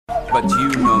But you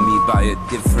know me by a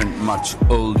different, much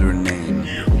older name.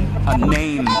 A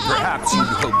name perhaps you'd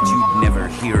hoped you'd never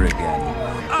hear again.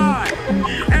 I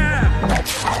am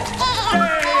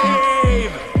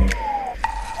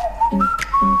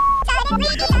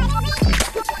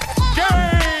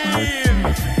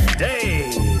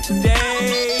Dave!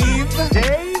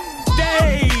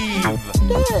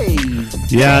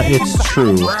 Yeah, it's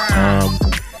true.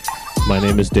 My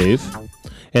name is Dave,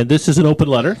 and this is an open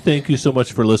letter. Thank you so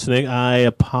much for listening. I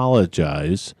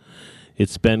apologize.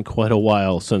 It's been quite a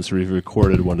while since we've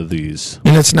recorded one of these.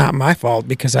 And it's not my fault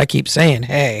because I keep saying,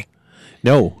 hey.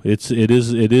 No, it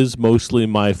is mostly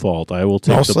my fault. I will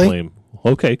take the blame.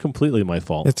 Okay, completely my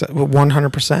fault. It's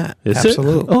 100%. Is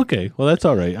Absolutely. It? Okay, well, that's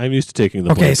all right. I'm used to taking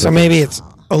the blame. Okay, so maybe it's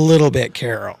a little bit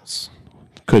Carol's.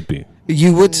 Could be.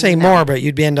 You would say more, but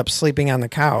you'd end up sleeping on the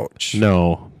couch.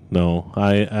 No.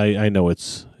 I know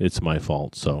it's my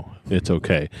fault, so it's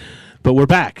okay. But we're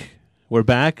back. We're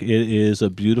back. It is a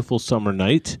beautiful summer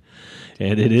night,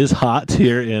 and it is hot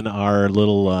here in our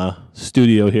little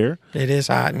studio here. It is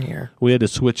hot in here. We had to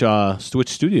switch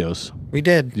studios. We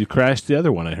did. You crashed the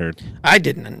other one, I heard. I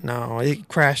didn't. No, it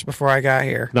crashed before I got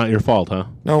here. Not your fault, huh?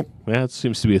 Nope. Yeah, it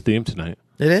seems to be a theme tonight.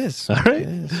 It is. All right. It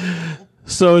is.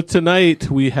 So tonight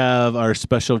we have our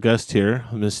special guest here,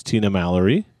 Miss Tina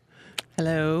Mallery.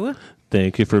 Hello.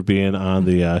 Thank you for being on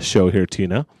the show here,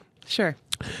 Tina. Sure.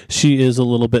 She is a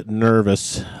little bit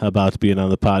nervous about being on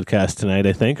the podcast tonight,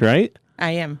 I think, right?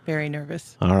 I am very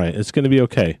nervous. All right. It's going to be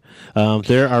okay.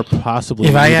 There are possibly...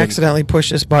 If I accidentally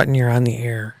push this button, you're on the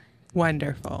air.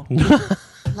 Wonderful.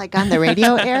 Like on the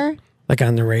radio air? Like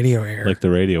on the radio air. Like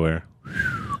the radio air.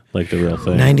 Like the real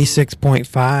thing.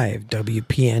 96.5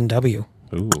 WPNW.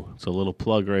 Ooh, it's a little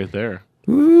plug right there.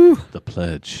 Ooh. The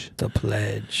pledge. The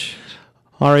pledge.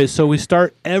 All right, so we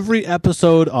start every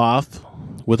episode off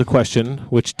with a question,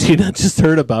 which Tina just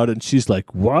heard about, and she's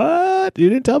like, what? You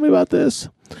didn't tell me about this?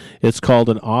 It's called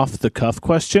an off-the-cuff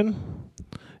question.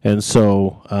 And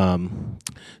so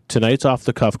tonight's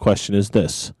off-the-cuff question is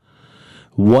this.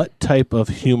 What type of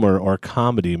humor or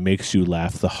comedy makes you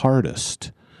laugh the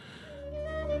hardest?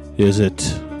 Is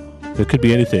it could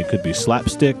be anything. It could be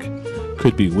slapstick,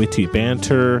 could be witty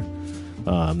banter,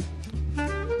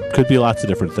 could be lots of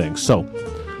different things. So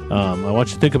I want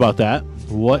you to think about that.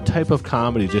 What type of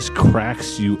comedy just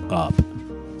cracks you up?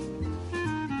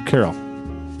 Carol.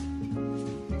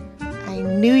 I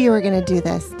knew you were going to do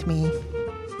this to me.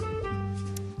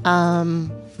 I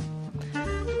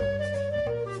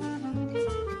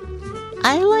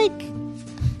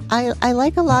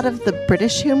like a lot of the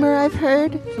British humor I've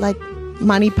heard, like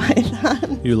Monty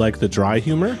Python. You like the dry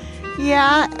humor?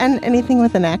 Yeah, and anything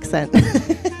with an accent.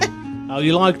 Oh,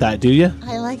 you like that, do you?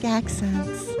 I like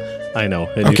accents. I know.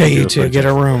 Okay, you two, get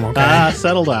a room, okay?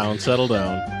 Settle down.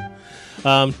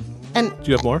 And do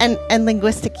you have more? And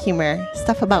linguistic humor,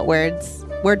 stuff about words,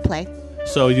 wordplay.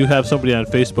 So you have somebody on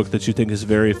Facebook that you think is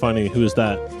very funny. Who is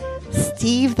that?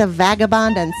 Steve the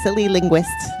Vagabond and Silly Linguist.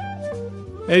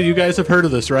 Hey, you guys have heard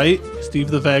of this, right?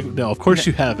 Steve the No, of course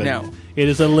you haven't. No. It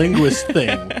is a linguist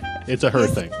thing. It's a her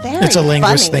thing. It's a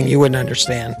linguist thing you wouldn't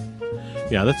understand.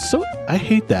 Yeah, that's so... I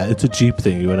hate that. It's a Jeep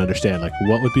thing you would understand. Like,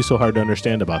 what would be so hard to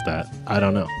understand about that? I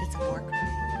don't know. It's a war cry.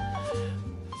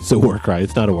 It's a war cry.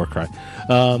 It's not a war cry.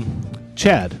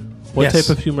 Chad, what Yes. type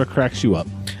of humor cracks you up?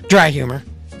 Dry humor.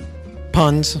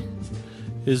 Puns.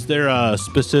 Is there a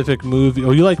specific movie...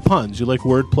 Oh, you like puns. You like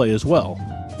wordplay as well.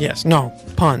 Yes. No.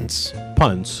 Puns.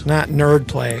 Puns. Not nerd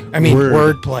play. I mean,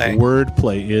 wordplay.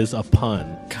 Wordplay is a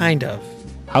pun. Kind of.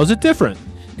 How's it different?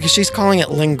 Because she's calling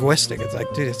it linguistic. It's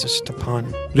like, dude, it's just a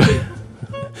pun.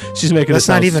 She's making That's it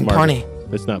sound not even smarter.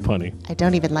 punny. It's not punny. I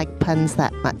don't even like puns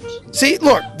that much. See,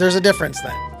 look, there's a difference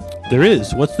then. There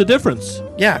is. What's the difference?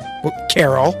 Yeah. Well,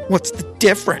 Carol, what's the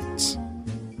difference?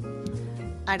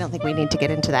 I don't think we need to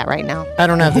get into that right now. I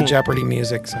don't have the Jeopardy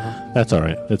music, so That's all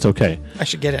right. It's okay. I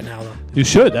should get it now, though. You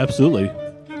should, absolutely.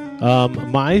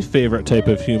 My favorite type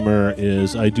of humor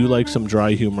is I do like some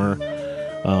dry humor.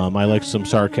 I like some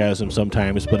sarcasm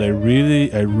sometimes, but I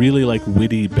really like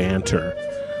witty banter.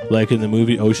 Like in the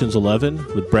movie Ocean's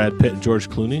 11 with Brad Pitt and George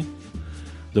Clooney.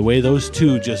 The way those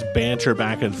two just banter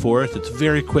back and forth, it's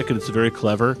very quick and it's very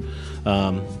clever.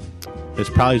 It's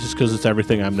probably just because it's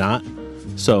everything I'm not.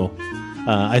 So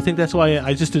I think that's why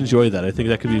I just enjoy that. I think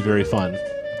that could be very fun.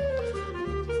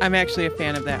 I'm actually a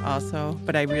fan of that also,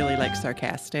 but I really like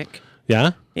sarcastic.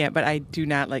 Yeah? Yeah, but I do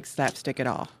not like slapstick at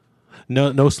all.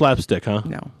 No slapstick, huh?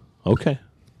 No. Okay.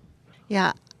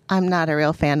 Yeah, I'm not a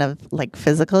real fan of like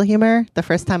physical humor. The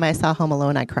first time I saw Home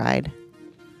Alone, I cried.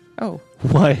 Oh.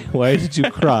 Why did you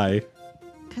cry?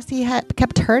 Because he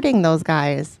kept hurting those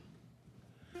guys.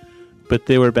 but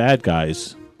they were bad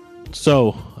guys.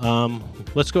 So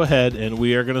let's go ahead and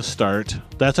we are going to start.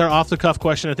 That's our off-the-cuff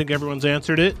question. I think everyone's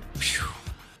answered it.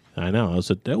 I know.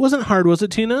 It wasn't hard, was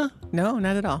it, Tina? No,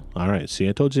 not at all. All right. See,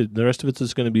 I told you the rest of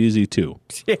it's going to be easy, too.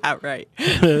 Yeah, right.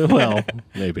 Well,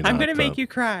 maybe not. I'm going to make you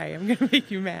cry. I'm going to make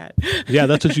you mad. Yeah,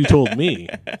 that's what you told me.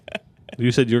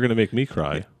 You said you were going to make me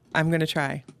cry. I'm going to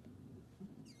try.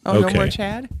 Oh, Okay. No more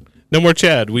Chad? No more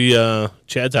Chad.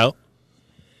 Chad's out.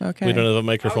 Okay. We don't have a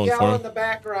microphone for him. in the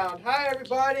background. Hi,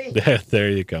 everybody. There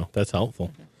you go. That's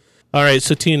helpful. All right,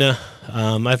 so Tina,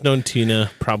 I've known Tina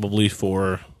probably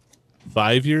for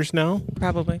 5 years now.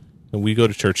 Probably. And we go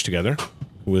to church together.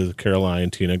 With Caroline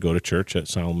and Tina go to church at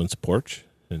Solomon's Porch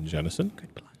in Jenison.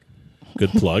 Good plug. Good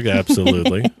plug,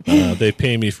 absolutely. They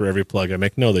pay me for every plug I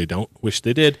make. No, they don't. Wish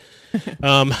they did.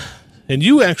 And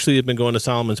you actually have been going to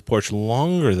Solomon's Porch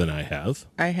longer than I have.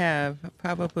 I have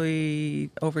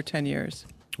probably over 10 years.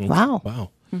 Wow.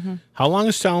 Wow. Mm-hmm. How long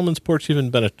has Solomon's Porch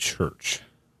even been a church?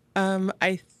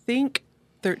 I think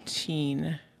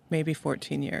 13, maybe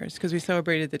 14 years, because we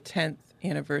celebrated the 10th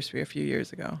anniversary a few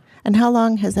years ago. And how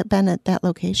long has it been at that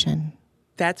location?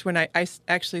 That's when I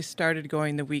actually started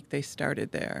going the week they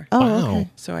started there. Oh, Wow. okay.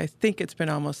 So I think it's been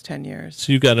almost 10 years,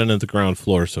 So you got in at the ground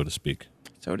floor, so to speak.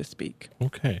 so to speak.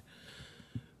 Okay.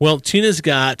 Well, Tina's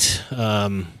got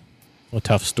a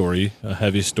tough story, a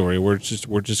heavy story. We're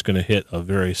just going to hit a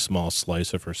very small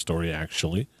slice of her story,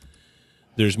 actually.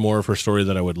 There's more of her story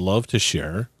that I would love to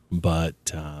share,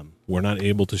 but we're not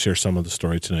able to share some of the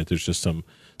story tonight. There's just some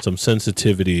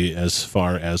sensitivity as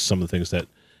far as some of the things that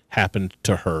happened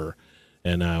to her,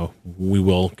 and we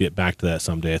will get back to that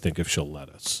someday, I think, if she'll let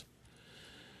us.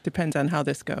 Depends on how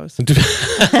this goes.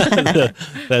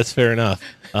 That's fair enough.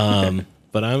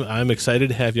 But I'm excited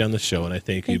to have you on the show, and I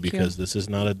thank you because this is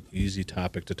not an easy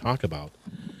topic to talk about.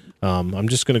 I'm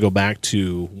just going to go back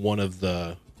to one of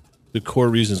the core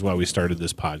reasons why we started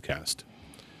this podcast.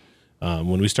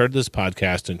 When we started this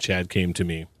podcast and Chad came to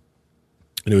me,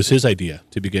 and it was his idea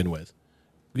to begin with.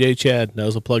 Yay, Chad. That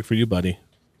was a plug for you, buddy.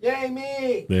 Yay,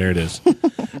 me. There it is.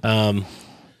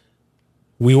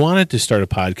 We wanted to start a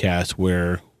podcast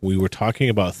where we were talking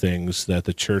about things that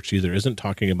the church either isn't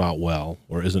talking about well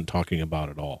or isn't talking about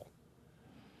at all.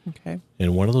 Okay.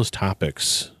 And one of those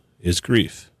topics is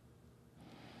grief.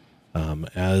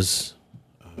 As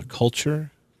a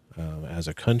culture, as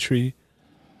a country,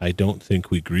 I don't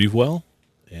think we grieve well,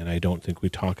 and I don't think we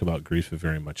talk about grief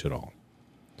very much at all.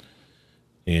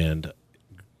 And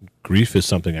grief is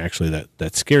something actually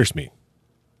that scares me.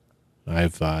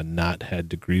 I've not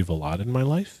had to grieve a lot in my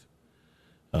life.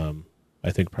 I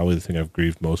think probably the thing I've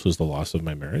grieved most was the loss of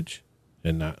my marriage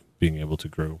and not being able to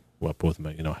grow up with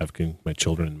having my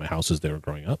children in my house as they were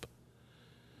growing up.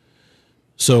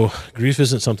 So grief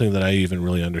isn't something that I even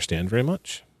really understand very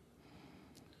much.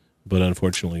 But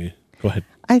unfortunately, go ahead.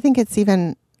 I think it's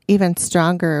even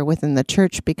stronger within the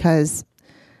church because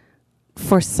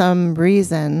for some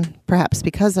reason, perhaps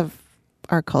because of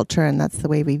our culture and that's the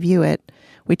way we view it,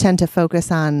 we tend to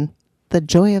focus on the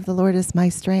joy of the Lord is my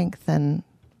strength and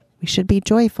we should be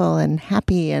joyful and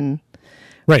happy and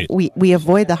Right. we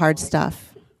avoid the hard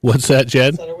stuff. What's that,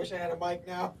 Jed? I wish I had a mic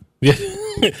now. Yeah.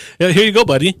 Yeah, here you go,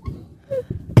 buddy.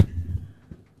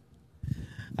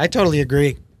 I totally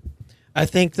agree. I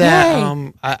think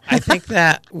that I think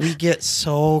that we get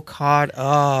so caught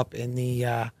up in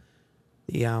the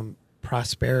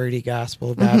prosperity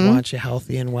gospel. God wants you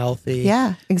healthy and wealthy.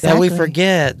 Yeah, exactly. That we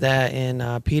forget that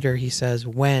in Peter he says,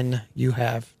 when you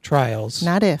have trials.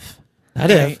 Not if.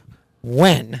 Not if.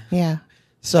 When. Yeah.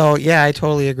 So, yeah, I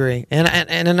totally agree. And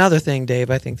another thing,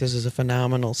 Dave, I think this is a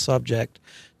phenomenal subject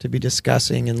to be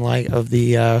discussing in light of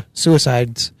the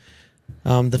suicides,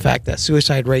 the fact that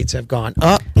suicide rates have gone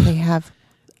up. They have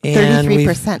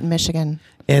 33% in Michigan.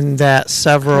 And that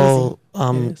several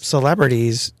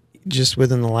celebrities just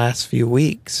within the last few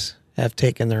weeks have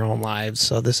taken their own lives.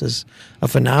 So this is a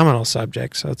phenomenal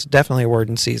subject. So it's definitely a word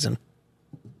in season.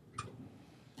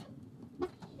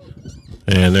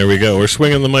 And there we go. We're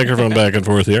swinging the microphone back and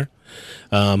forth here.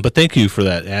 But thank you for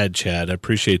that ad, Chad. I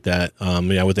appreciate that.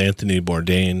 With Anthony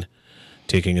Bourdain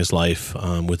taking his life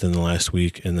within the last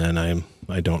week, and then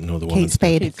I don't know the woman's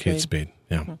name. Kate Spade.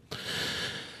 Yeah.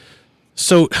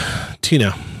 So,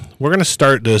 Tina, we're going to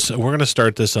start this. We're going to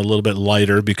start this a little bit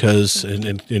lighter because,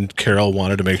 and Carol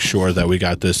wanted to make sure that we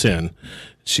got this in.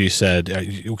 She said,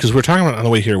 because we're talking about on the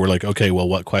way here, we're like, okay, well,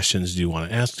 what questions do you want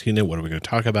to ask Tina? What are we going to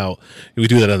talk about? We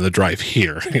do that on the drive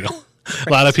here.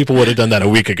 A lot of people would have done that a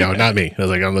week ago, not me. I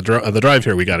was like, on the drive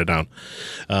here, we got it down.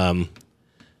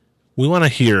 We want to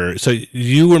hear. So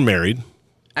you were married.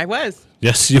 I was.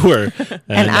 Yes, you were.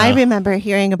 And I remember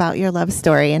hearing about your love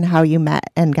story and how you met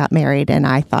and got married, and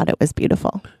I thought it was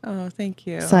beautiful. Oh, thank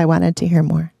you. So I wanted to hear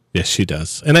more. Yes, she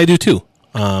does. And I do too.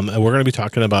 And we're going to be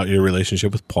talking about your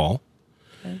relationship with Paul.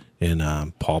 Okay.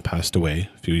 And Paul passed away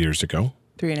a few years ago.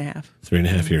 3.5.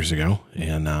 3.5 years ago.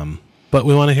 And but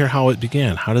we want to hear how it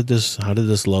began. How did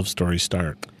this love story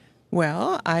start?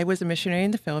 Well, I was a missionary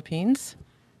in the Philippines,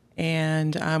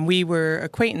 and we were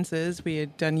acquaintances. We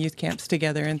had done youth camps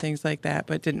together and things like that,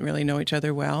 but didn't really know each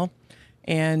other well.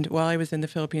 And while I was in the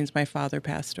Philippines, my father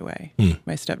passed away,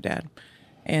 my stepdad.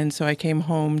 And so I came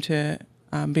home to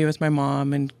be with my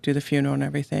mom and do the funeral and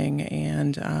everything.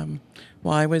 And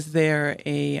while I was there,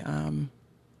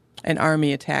 an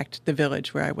army attacked the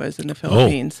village where I was in the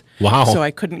Philippines. Oh, wow. So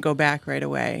I couldn't go back right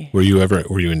away. Were you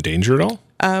in danger at all?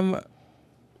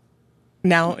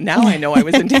 Now I know I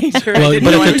was in danger. Well, I didn't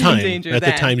but know I at was the in time, danger at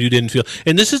then. the time you didn't feel.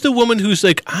 And this is the woman who's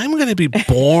like, I'm going to be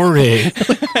boring.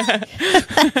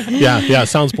 Yeah,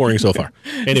 sounds boring so far.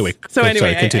 Anyway,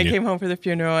 Anyway, I continue. came home for the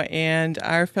funeral, and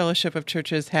our fellowship of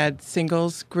churches had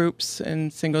singles groups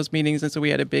and singles meetings, and so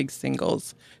we had a big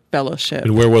singles fellowship.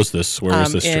 And where was this? Where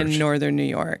was this in church? northern New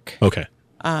York. Okay.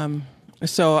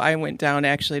 So I went down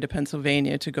actually to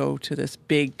Pennsylvania to go to this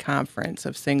big conference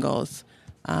of singles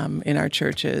in our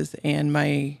churches, and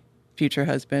my future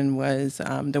husband was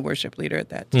the worship leader at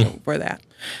that for that.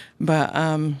 But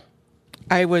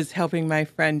I was helping my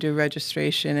friend do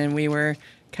registration, and we were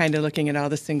kind of looking at all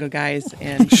the single guys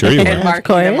and, Sure you were. and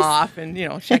marking them off and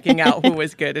checking out who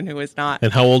was good and who was not.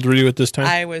 And how old were you at this time?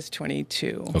 I was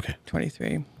 22. Okay.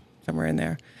 23, somewhere in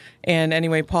there. And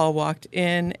anyway, Paul walked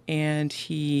in, and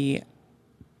he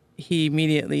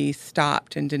immediately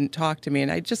stopped and didn't talk to me.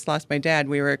 And I just lost my dad.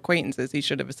 We were acquaintances. He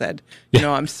should have said,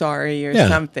 I'm sorry or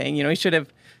something. He should have,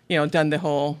 done the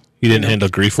whole. You didn't handle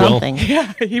grief something. well?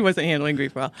 Yeah, he wasn't handling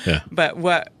grief well. Yeah. But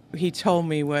what he told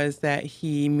me was that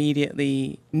he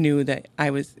immediately knew that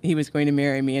he was going to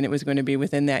marry me, and it was going to be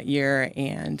within that year.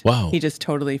 And Wow. he just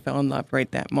totally fell in love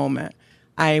right that moment.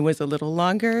 I was a little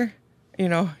longer,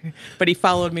 but he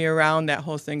followed me around that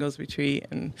whole singles retreat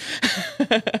and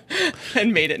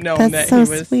and made it known That's that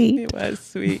so he sweet. was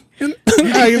sweet.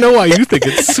 I know why you think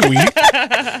it's sweet.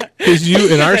 Because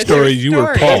in our That's story, your you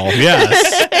were story. Paul.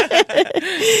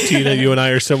 Yes. Tina, you and I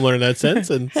are similar in that sense,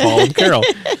 and Paul and Carol.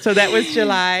 So that was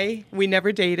July. We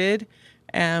never dated.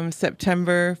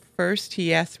 September 1st,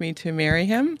 he asked me to marry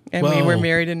him, and we were Whoa.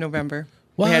 married in November.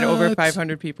 We had over What?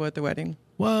 500 people at the wedding.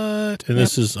 What? And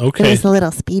this is It okay. was a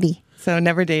little speedy. So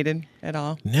never dated at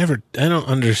all. Never. I don't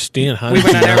understand how We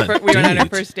did went you on our not we went on our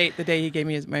date? first date the day he gave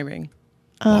me my ring.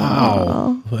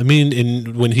 Wow. I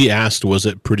mean, when he asked, was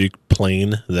it pretty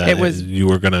plain that It was- you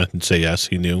were going to say yes?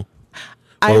 He knew,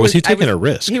 I or was he taking a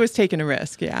risk? He was taking a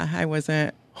risk. Yeah, I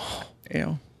wasn't.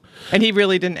 And he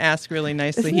really didn't ask really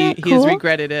nicely. Isn't He that he has cool?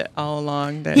 regretted it all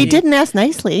along. That He didn't ask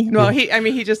nicely. Well,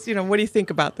 he just, what do you think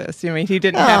about this? He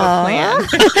didn't have a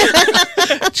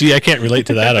plan. Gee, I can't relate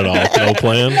to that at all. No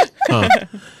plan. Huh.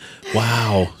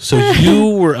 Wow. So you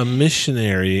were a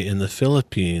missionary in the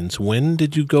Philippines. When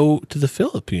did you go to the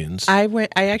Philippines? I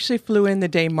actually flew in the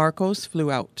day Marcos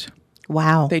flew out.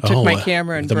 Wow. They took my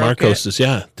camera and the broke Marcos it.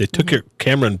 is they took your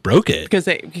camera and broke it. Because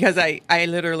I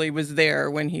literally was there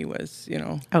when he was,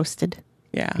 Ousted.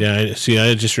 yeah. Yeah,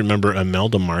 I just remember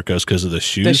Imelda Marcos because of the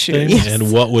shoes shoes. thing. Yes.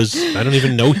 And I don't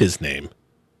even know his name.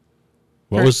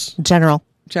 What was, General.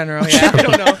 General, yeah. I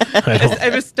don't know.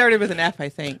 It was started with an F, I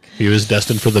think. he was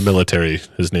destined for the military.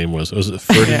 His name was it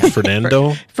Fernando?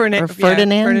 Or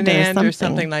Ferdinand or or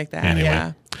something like that. Anyway.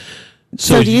 Yeah.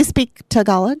 So do you speak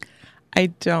Tagalog? I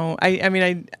don't.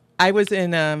 I was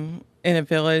in a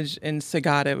village in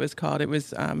Sagada. It was called. It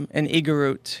was an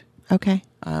Igorot. Okay.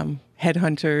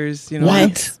 Headhunters.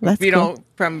 Nice. That's cool.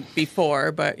 From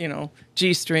before, but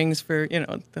G strings for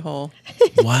the whole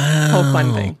Wow.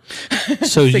 fun thing.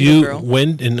 So Single you girl.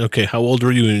 went and how old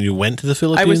were you when you went to the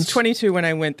Philippines? I was 22 when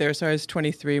I went there, so I was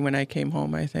 23 when I came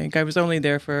home. I think I was only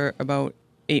there for about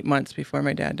 8 months before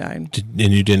my dad died.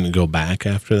 And you didn't go back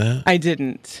after that? I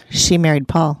didn't. She married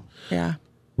Paul. Yeah.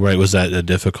 Right. Was that a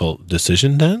difficult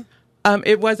decision then?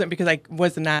 It wasn't because I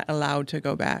was not allowed to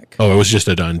go back. Oh, it was just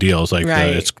a done deal. It was like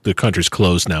Right. the country's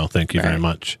closed now. Thank you very Right.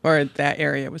 much. Or that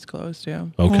area was closed, yeah.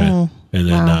 Okay. And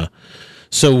then, wow.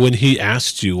 so when he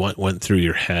asked you, what went through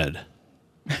your head?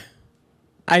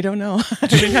 I don't know.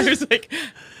 I was like,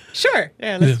 sure.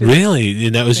 Yeah, let's do it. Really?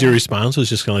 And that was your response? Was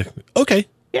just kind of like, okay,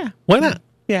 Yeah. why not?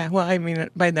 Yeah. Well,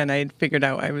 by then I had figured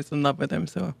out I was in love with him.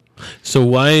 So So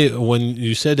why, when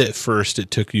you said at first it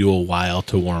took you a while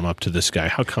to warm up to this guy,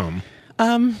 how come?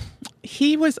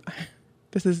 he was,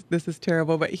 this is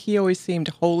terrible, but he always seemed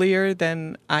holier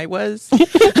than I was.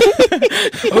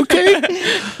 Okay.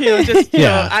 Just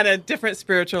on a different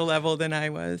spiritual level than I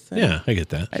was. And Yeah, I get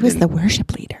that. He was the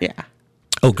worship leader. Yeah.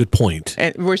 Oh, good point.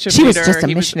 And worship She was leader, just a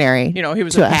he missionary he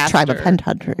was to a a tribe of pastor.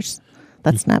 headhunters.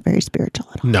 That's not very spiritual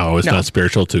at all. No, it's No. not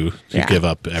spiritual to Yeah. give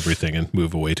up everything and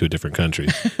move away to a different country.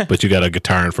 But you got a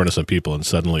guitar in front of some people and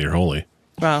suddenly you're holy.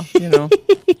 Well,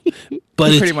 But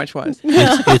he it's, pretty much was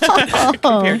it's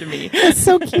compared to me. That's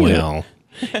so cute. well,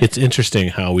 it's interesting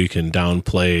how we can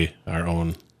downplay our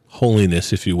own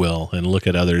holiness, if you will, and look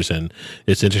at others. And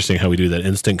it's interesting how we do that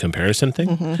instant comparison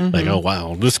thing. Like, oh,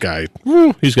 wow, this guy,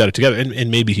 he's got it together.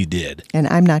 And maybe he did. And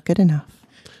I'm not good enough.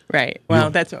 Right. Well,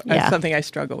 that's Yeah. something I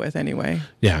struggle with anyway.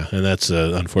 Yeah, and that's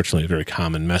unfortunately a very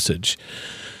common message.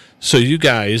 So you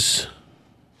guys,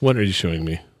 what are you showing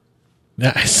me?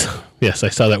 Yes, I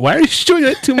saw that. Why are you showing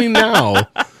that to me now?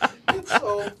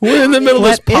 We're in the middle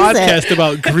of this What is it? podcast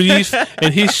about grief,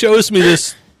 and he shows me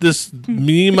this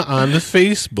meme on the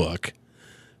Facebook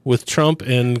with Trump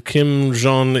and Kim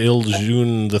Jong-il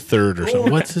the third or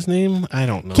something. What's his name? I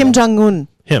don't know. Kim Jong-un.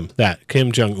 Him, that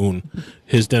Kim Jong-un,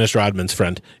 his Dennis Rodman's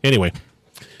friend. Anyway,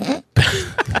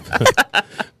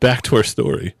 back to our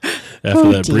story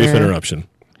after that brief dear. interruption.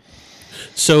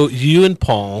 So you and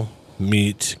Paul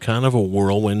meet, kind of a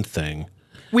whirlwind thing,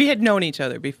 We had known each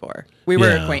other before. We were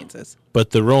Yeah. acquaintances. but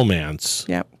the romance.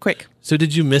 Yeah, quick. So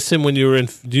did you miss him when you were in?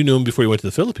 You knew him before you went to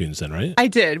the Philippines, then, right? I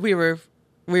did. We were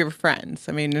friends.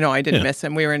 I mean, no, I didn't Yeah. miss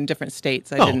him. We were in different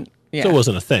states. I Oh, didn't. Yeah. so it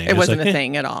wasn't a thing. It It's wasn't like, a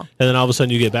thing at all. And then all of a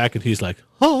sudden you get back and he's like,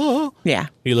 oh. Yeah.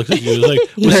 He looks at you like,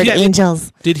 You was heard he-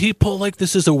 angels. did he pull like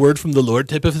this is a word from the Lord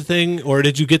type of a thing, or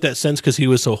did you get that sense because he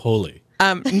was so holy?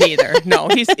 Neither. No,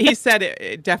 he said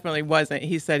it definitely wasn't.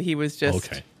 He said he was just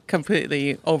Okay.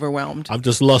 completely overwhelmed. I'm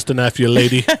just lusting after you,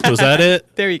 lady. Was that it?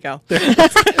 There you go.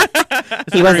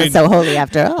 He wasn't so holy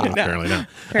after all. Yeah, apparently not.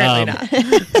 Apparently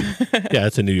not. Yeah,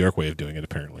 it's a New York way of doing it,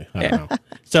 apparently. I don't Yeah. know.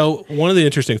 So one of the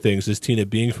interesting things is Tina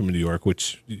being from New York,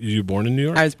 which you were born in New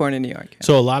York? I was born in New York.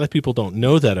 So a lot of people don't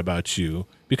know that about you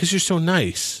because you're so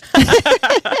nice.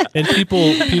 And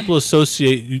people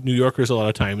associate New Yorkers a lot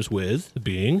of times with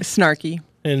being Snarky.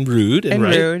 and rude and, And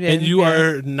right. rude, and and- you yeah.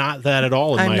 are not that at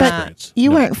all in I'm my not. experience. You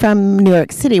No. weren't from New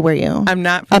York City, were you? I'm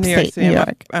not from New York Upstate City. New I'm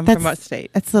York. I'm That's- from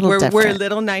upstate. that's a little we're a different.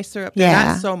 little nicer up there. Yeah.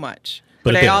 Not so much.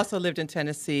 But But a I bit. also lived in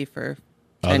Tennessee for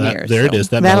Oh, 10 that- years. there it so is.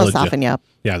 That That'll mellowed soften you up.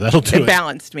 Yeah, that'll do It it.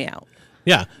 balanced me out.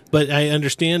 Yeah, but I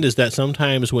understand is that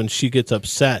sometimes when she gets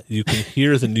upset, you can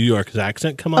hear the New York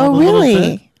accent come out Oh, a little really?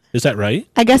 bit. Is that right?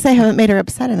 I guess I haven't made her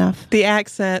upset enough. The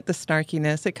accent, the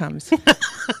snarkiness, it comes.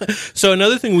 So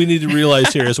another thing we need to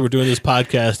realize here as we're doing this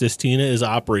podcast is Tina is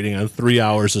operating on 3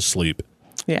 hours of sleep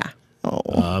Yeah.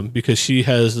 because she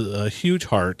has a huge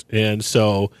heart, and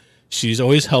so she's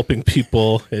always helping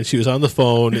people. And she was on the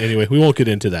phone. Anyway, we won't get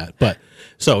into that. But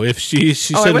so if she Oh,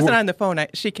 said, I wasn't on the phone.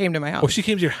 She came to my house. "Oh, she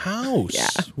came to your house." Yeah.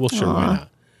 Well, sure, why not?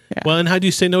 Yeah. Well, and how do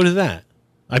you say no to that?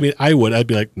 I mean, I would. I'd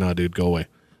be like, "No, dude, go away."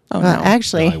 oh, Well, no.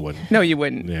 actually, No, I wouldn't. No, you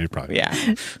wouldn't. Yeah, you probably.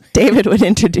 Yeah. David would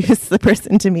introduce the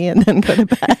person to me and then go to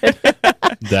bed.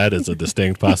 That is a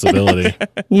distinct possibility.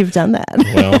 You've done that.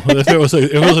 Well, if it was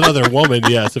another woman,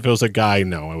 yes. If it was a guy,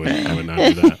 no, I would not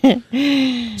do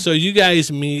that. So you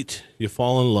guys meet, you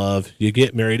fall in love, you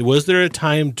get married. Was there a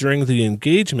time during the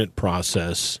engagement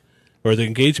process or the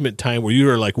engagement time where you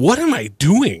were like, "What am I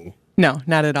doing?" No,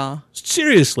 not at all.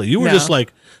 Seriously, you were No. just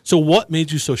like, so what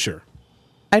made you so sure?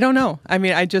 I don't know. I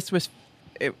mean, I just was.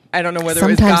 I don't know whether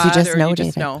Sometimes it you was God just or know, you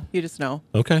just David. know. You just know.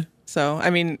 Okay. So I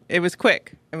mean, it was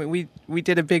quick. I mean, we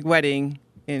did a big wedding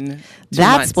in 2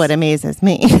 That's months. what amazes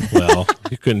me. Well,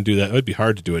 you couldn't do that. It would be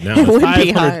hard to do it now. It would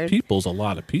be 500 hard. people's a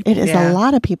lot of people. It is Yeah. a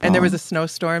lot of people. And there was a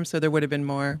snowstorm, so there would have been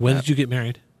more. When did you get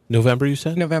married? November, you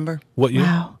said? November What year?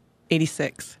 Wow.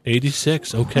 86.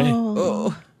 86. Okay.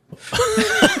 Oh,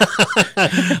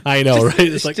 I know, right?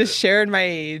 It's like, just sharing my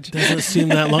age. doesn't seem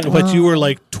that long. But you were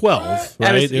like 12, I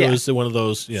right? was- It yeah. was one of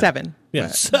those. Yeah. 7. Yeah,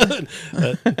 7.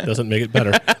 That doesn't make it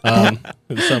better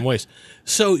in some ways.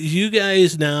 So you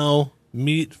guys now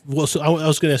meet. Well, so I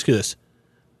was going to ask you this.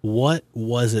 What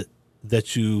was it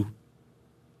that you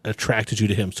attracted you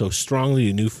to him so strongly?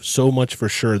 You knew so much for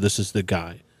sure this is the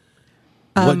guy.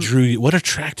 What drew you? What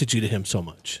attracted you to him so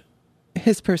much?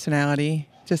 His personality,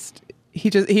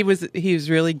 he was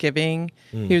really giving.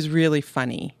 He was really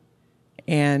funny,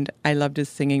 and I loved his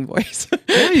singing voice.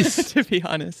 Nice. To be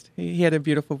honest, he had a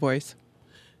beautiful voice.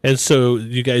 And so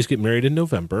you guys get married in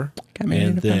November. Got married in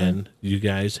and November. then you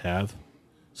guys have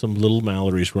some little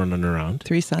Mallory's running around.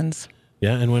 3 sons.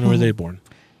 Yeah, and when were they born?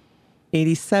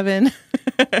 87,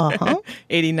 Uh-huh.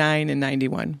 89, and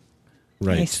 91.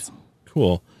 Right. Nice.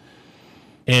 Cool.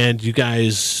 And you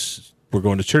guys were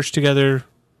going to church together.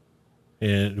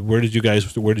 And where did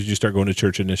you start going to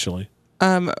church initially?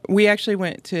 We actually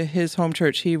went to his home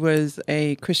church. He was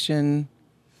a Christian,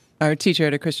 or teacher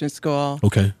at a Christian school.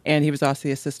 Okay. And he was also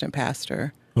the assistant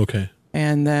pastor. Okay.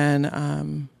 And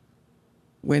then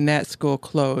when that school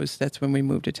closed, that's when we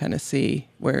moved to Tennessee,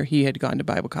 where he had gone to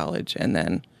Bible college, and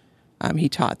then he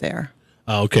taught there.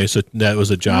 Okay, so that was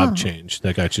a job change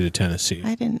that got you to Tennessee.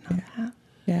 I didn't know that.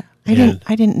 Yeah.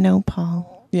 I didn't know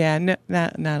Paul. Yeah, not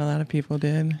a lot of people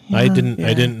did. Yeah. I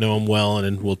didn't know him well,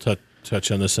 and we'll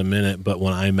touch on this in a minute. But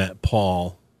when I met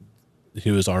Paul, he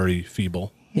was already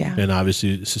feeble, and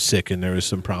obviously sick, and there was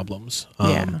some problems.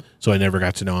 So I never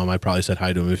got to know him. I probably said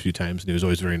hi to him a few times, and he was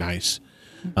always very nice.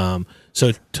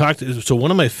 So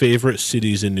one of my favorite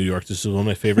cities in New York. This is one of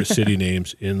my favorite city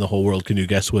names in the whole world. Can you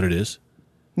guess what it is?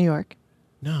 New York.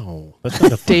 No, that's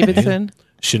not a Davidson. name.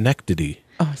 Schenectady.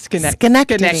 Oh,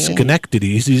 Schenectady.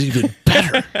 Schenectady is even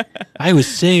better. I was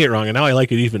saying it wrong, and now I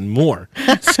like it even more.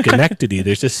 Schenectady.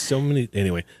 There's just so many.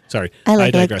 Anyway, sorry. I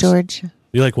like Lake digress. George.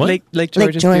 You like what? Lake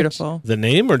George is beautiful. The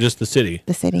name or just the city?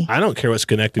 The city. I don't care what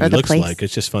Schenectady Or the looks place. like.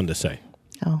 It's just fun to say.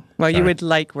 Oh. Well, Sorry. you would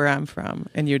like where I'm from,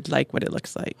 and you'd like what it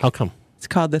looks like. How come? It's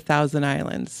called the Thousand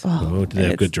Islands. Oh, do they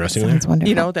have good dressing there? Sounds wonderful.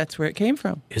 You know, that's where it came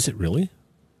from. Is it really?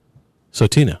 So,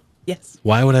 Tina, Yes.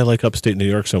 why would I like upstate New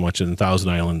York so much and Thousand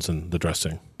Islands and the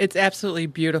dressing? It's absolutely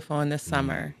beautiful in the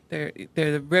summer. There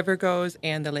the river goes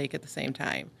and the lake at the same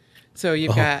time. So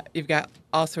you've got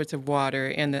all sorts of water,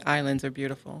 and the islands are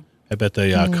beautiful. I bet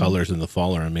the colors in the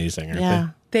fall are amazing, aren't Yeah.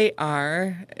 They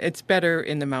are. It's better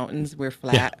in the mountains. We're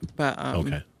flat, but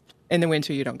Okay. in the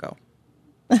winter you don't go.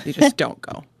 You just don't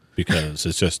go. they? Because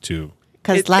it's just too...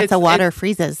 Because lots of water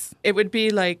freezes. It would be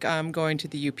like going to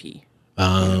the UP.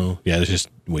 Oh, yeah, there's just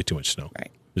way too much snow.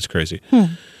 Right. It's crazy.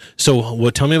 So,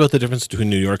 tell me about the difference between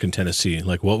New York and Tennessee.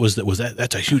 Like, what was that?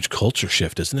 That's a huge culture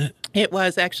shift, isn't it? It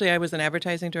was. Actually, I was an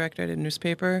advertising director at a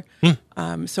newspaper.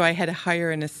 So I had to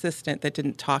hire an assistant that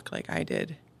didn't talk like I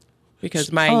did,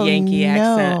 because my Yankee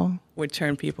accent would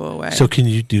turn people away. So, can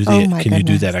you do you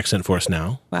do that accent for us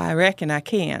now? Well, I reckon I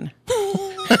can.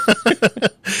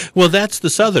 Well, that's the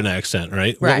Southern accent,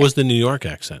 right? What Right. was the New York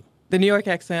accent? The New York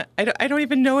accent, I don't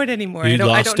even know it anymore. You I don't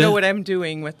lost know it? what I'm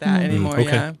doing with that anymore.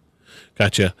 Okay. Yeah.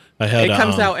 Gotcha. It It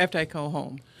comes out after I go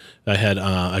home. I had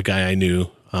a guy I knew,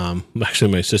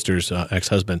 actually my sister's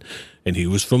ex-husband, and he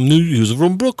was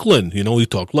from Brooklyn. You know, he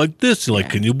talked like this. Like,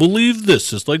 can you believe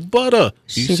this? It's like butter.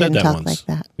 He She said didn't that talk once.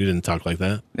 like that. You didn't talk like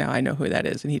that? Now I know who that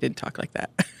is, and he didn't talk like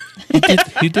that.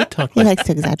 He did talk He like likes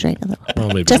to exaggerate a little. well,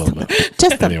 maybe Just a little bit.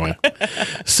 Just Anyway,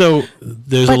 so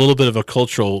there's a little bit of a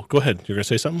cultural. Go ahead. You're going to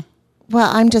say something? Well,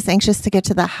 I'm just anxious to get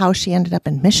to the how she ended up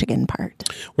in Michigan part.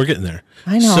 We're getting there.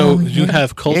 I know. So you Yeah.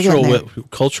 have You're getting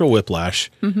cultural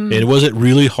whiplash. Mm-hmm. And was it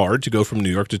really hard to go from New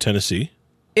York to Tennessee?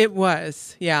 It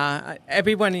was, yeah.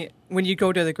 Everyone, when you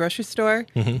go to the grocery store,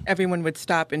 everyone would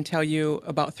stop and tell you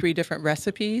about 3 different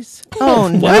recipes. Oh,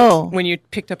 no. When you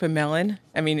picked up a melon,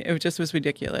 I mean, it just was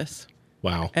ridiculous.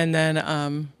 Wow. And then,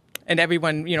 and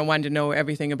everyone, wanted to know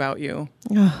everything about you.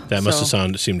 That must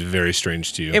have seemed very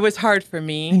strange to you. It was hard for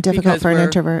me. And difficult because for an we're-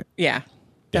 introvert. Yeah,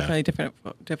 definitely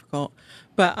difficult.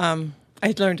 But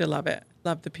I learned to love it.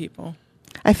 Love the people.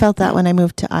 I felt that when I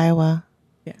moved to Iowa.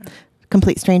 Yeah.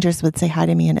 Complete strangers would say hi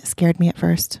to me, and it scared me at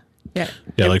first. Yeah.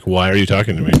 Yeah, like, why are you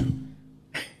talking to me?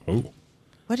 Oh,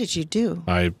 What did you do?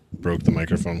 I broke the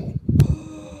microphone.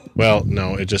 Well,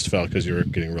 no, it just fell because you were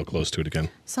getting real close to it again.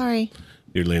 Sorry.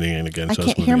 You're leaning in again. I So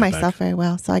can't hear myself very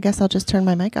well, so I guess I'll just turn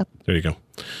my mic up. There you go.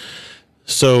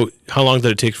 So, how long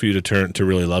did it take for you to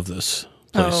really love this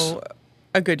place? Oh,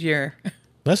 a good year.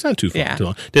 That's not too far. Yeah. Too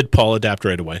long. Did Paul adapt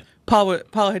right away? Paul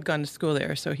had gone to school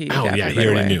there, so he Oh, adapted yeah, right he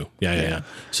already away. knew. Yeah.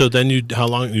 So then how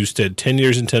long, you stayed 10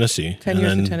 years in Tennessee. 10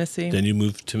 years in Tennessee. Then you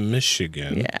moved to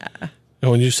Michigan. Yeah.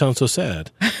 Oh, and you sound so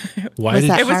sad. Why Was did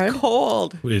that It was hard?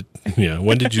 cold.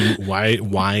 when did you,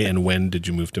 why and when did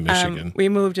you move to Michigan? We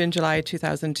moved in July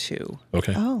 2002.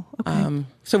 Okay. Oh, okay.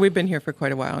 So we've been here for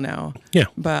quite a while now. Yeah.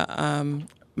 But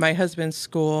my husband's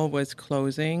school was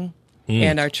closing,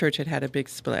 and our church had a big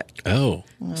split. Oh.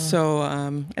 So,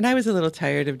 and I was a little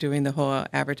tired of doing the whole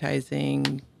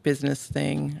advertising business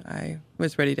thing. I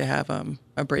was ready to have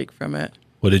a break from it.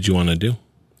 What did you want to do?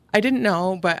 I didn't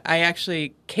know, but I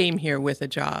actually came here with a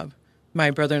job.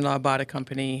 My brother-in-law bought a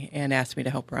company and asked me to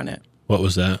help run it. What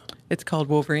was that? It's called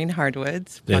Wolverine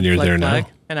Hardwoods. And you're there now?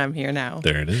 And I'm here now.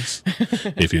 There it is.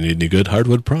 If you need any good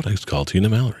hardwood products, call Tina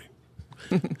Mallery.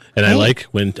 And I like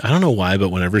when, I don't know why, but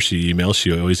whenever she emails,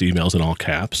 she always emails in all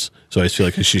caps. So I just feel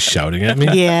like she's shouting at me.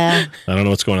 Yeah. I don't know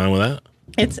what's going on with that.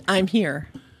 It's I'm here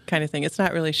kind of thing. It's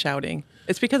not really shouting.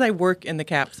 It's because I work in the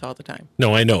caps all the time.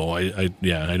 No, I know. I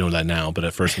know that now. But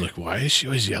at first, I'm like, why is she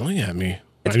always yelling at me?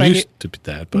 It's I my used to be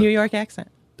that, but New York accent.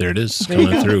 there it is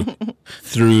coming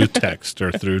through text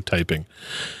or through typing.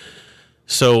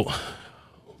 So,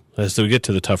 as we get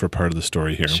to the tougher part of the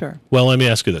story here. Sure. Well, let me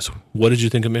ask you this: what did you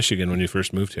think of Michigan when you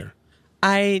first moved here?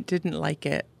 I didn't like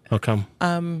it. How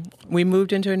come? We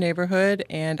moved into a neighborhood,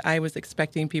 and I was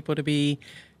expecting people to be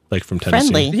Like from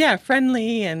Tennessee?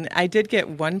 friendly. And I did get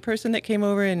one person that came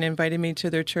over and invited me to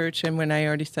their church. And when I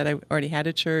already said I already had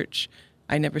a church,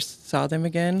 I never saw them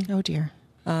again. Oh, dear.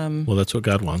 Well, that's what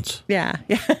God wants. Yeah.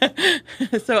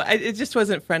 So it just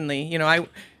wasn't friendly. You know,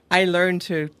 I learned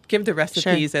to give the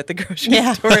recipes at the grocery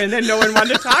store, and then no one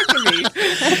wanted to talk to me.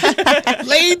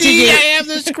 Lady, I have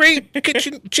this great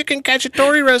chicken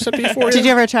cacciatore recipe for you. Did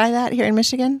you ever try that here in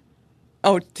Michigan?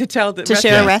 Oh, to tell the To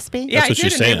share a recipe? Yeah, That's I what did,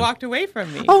 she's and saying. they walked away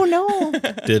from me. Oh, no.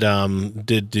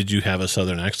 Did you have a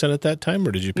Southern accent at that time,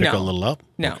 or did you pick No. a little up?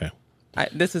 No. Okay.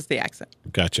 This is the accent.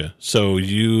 Gotcha. So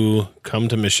you come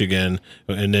to Michigan,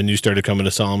 and then you started coming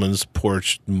to Solomon's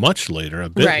Porch much later, a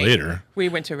bit Right. later. We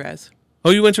went to Res. Oh,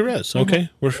 you went to Res. Okay.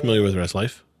 We're familiar with Res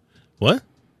Life. What?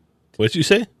 What did you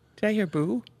say? Did I hear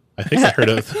boo? I think I heard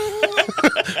it.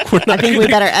 I think we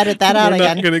better edit that out We're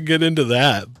again. not going to get into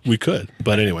that. We could,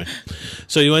 but anyway.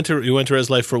 So you went to Res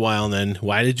Life for a while, and then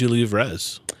why did you leave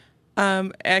Res?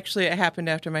 Actually, it happened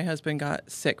after my husband got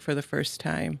sick for the first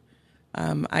time.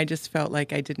 I just felt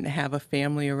like I didn't have a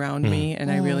family around me,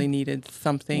 and I really needed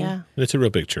something. Yeah. It's a real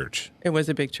big church. It was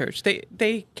a big church.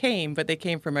 They came, but they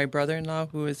came for my brother-in-law,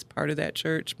 who was part of that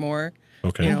church more.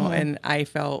 Okay. You know, and I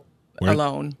felt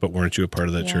alone. But weren't you a part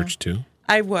of that church too?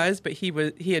 I was, but he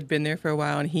had been there for a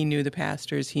while, and he knew the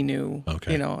pastors. He knew,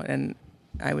 Okay. you know, and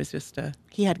I was just a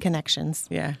He had connections.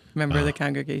 member of the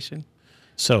congregation.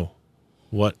 So,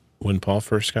 when Paul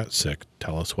first got sick,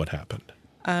 tell us what happened.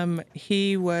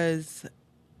 He was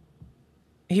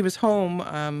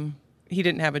home. He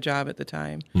didn't have a job at the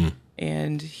time,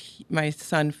 and my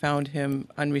son found him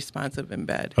unresponsive in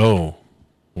bed, Oh,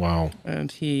 wow. and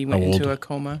he went How old? into a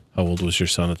coma. How old was your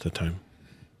son at the time?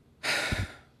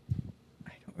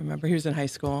 I don't remember. He was in high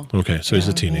school. Okay, so he's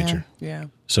a teenager. Yeah,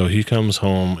 So he comes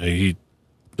home, and he,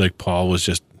 like Paul, was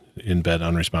just in bed,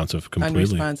 unresponsive completely.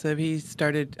 unresponsive. He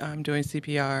started doing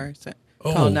CPR.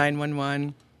 Oh. Called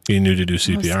 911. He knew to do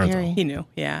CPR, scary. though. He knew.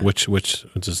 Yeah. Which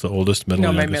is the oldest, middle,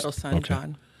 No, my youngest? middle son, Okay.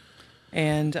 John.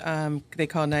 And they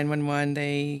called 911.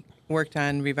 They worked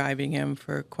on reviving him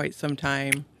for quite some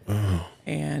time. Oh.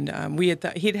 And we had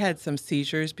thought he'd had some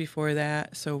seizures before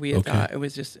that, so we had Okay. thought it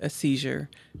was just a seizure.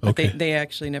 But Okay. they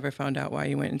actually never found out why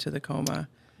he went into the coma.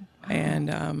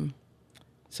 And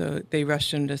so they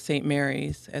rushed him to St.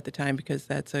 Mary's at the time because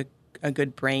that's a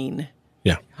good brain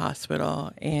Yeah.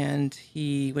 hospital. And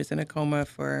he was in a coma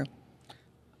for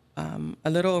a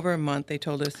little over a month. They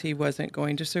told us he wasn't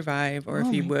going to survive, or if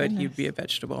he my would, he'd goodness. be a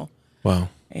vegetable. Wow.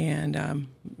 And,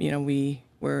 we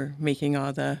were making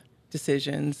all the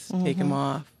decisions, take him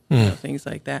off, things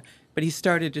like that. But he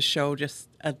started to show just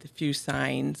a few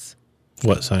signs,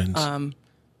 What signs?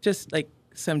 just like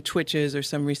some twitches or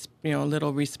some,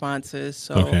 little responses.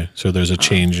 So okay, so there's a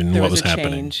change in there what was was a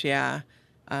happening. change, yeah.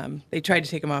 They tried to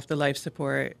take him off the life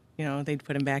support. They'd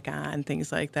put him back on,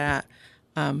 things like that.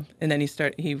 And then he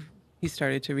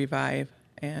started to revive.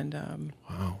 And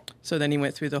Wow. so then he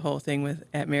went through the whole thing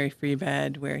at Mary Free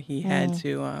Bed, where he had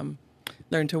to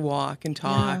learn to walk and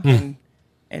talk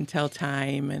and tell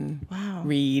time and Wow.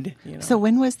 read. So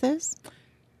when was this?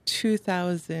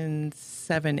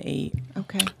 2007-8.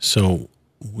 Okay. So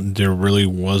there really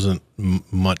wasn't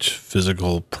much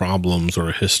physical problems or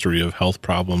a history of health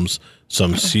problems.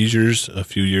 Some seizures a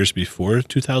few years before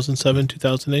 2007,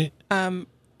 2008?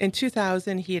 In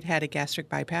 2000, he had a gastric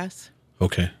bypass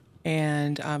Okay.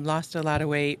 and lost a lot of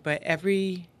weight, but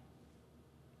every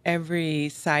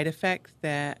side effect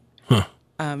that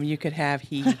you could have,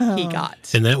 he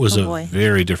got And that was Oh, a boy.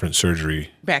 very different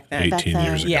surgery back then. 18 then.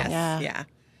 years ago. Yes,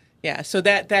 yeah. So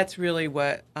that's really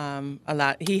what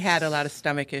he had a lot of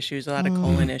stomach issues, a lot of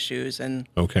colon issues,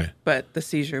 Okay. but the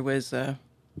seizure was a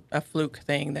fluke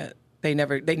thing that they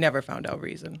never found out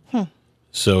reason.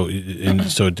 So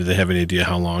did they have any idea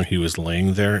how long he was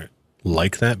laying there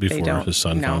like that They before don't. his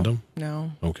son No, found him?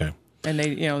 No, Okay. and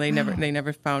they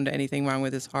never found anything wrong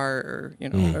with his heart or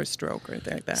or stroke or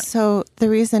anything like that. So the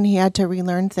reason he had to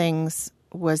relearn things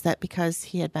was that because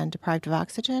he had been deprived of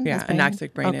oxygen? Yeah, His brain?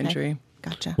 anoxic brain Okay. injury.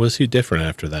 Gotcha. Was he different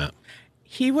after that?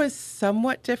 He was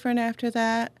somewhat different after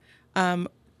that.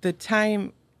 The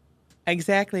time,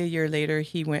 exactly a year later,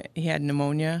 he had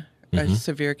pneumonia, a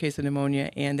severe case of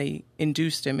pneumonia, and they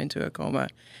induced him into a coma.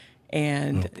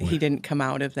 and he didn't come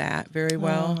out of that very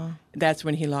well. That's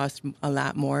when he lost a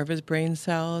lot more of his brain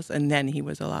cells, and then he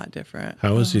was a lot different.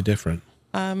 How was he different?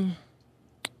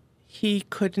 He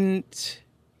couldn't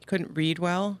read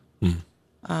well.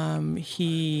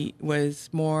 He was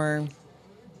more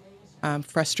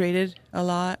frustrated a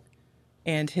lot,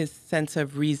 and his sense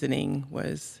of reasoning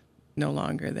was no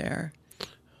longer there.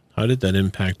 How did that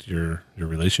impact your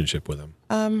relationship with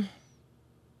him?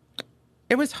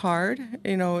 It was hard.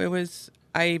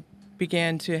 I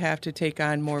began to have to take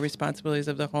on more responsibilities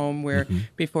of the home, where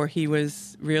before he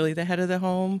was really the head of the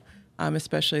home,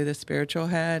 especially the spiritual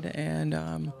head, and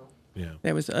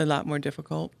that was a lot more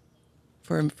difficult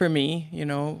for me,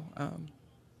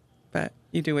 but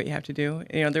you do what you have to do.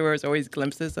 There was always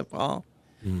glimpses of Paul.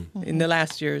 In the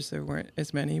last years, there weren't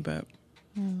as many, but...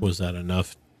 Was that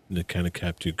enough that kind of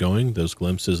kept you going, those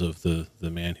glimpses of the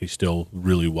man he still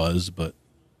really was, but,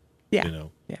 Yeah.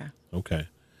 Okay.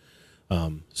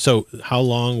 So how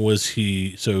long was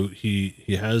he, so he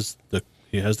has the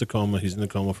coma, he's in the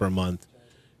coma for a month,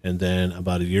 and then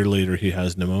about a year later he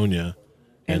has pneumonia.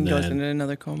 And goes into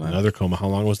another coma. Another coma. How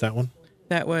long was that one?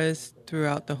 That was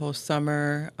throughout the whole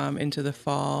summer, into the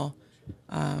fall.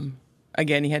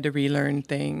 Again, he had to relearn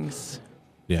things.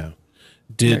 Yeah.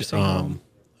 Nursing home.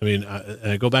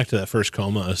 I go back to that first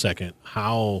coma a second.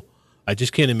 I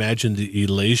just can't imagine the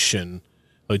elation.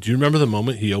 Like, do you remember the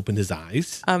moment he opened his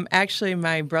eyes? Actually,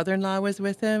 my brother-in-law was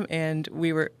with him, and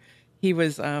he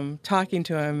was talking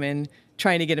to him and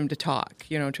trying to get him to talk,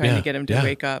 trying to get him to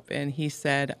wake up. And he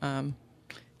said,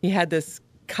 he had this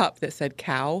cup that said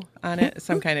cow on it,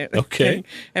 some kind of thing.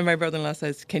 And my brother-in-law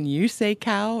says, "Can you say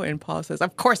cow?" And Paul says,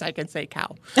 "Of course I can say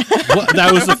cow."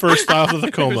 That was the first thought of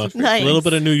the coma. Nice. A little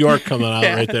bit of New York coming out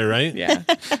right there, right? Yeah.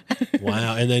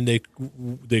 Wow. And then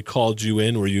they called you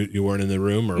in, where you weren't in the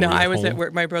room? Or No, were you I was home? at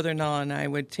work. My brother-in-law and I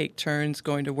would take turns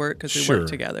going to work because we worked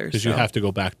together. Because you have to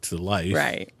go back to life.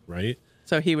 Right?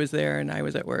 So he was there and I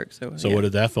was at work. So what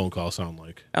did that phone call sound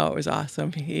like? Oh, it was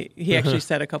awesome. He actually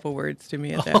said a couple words to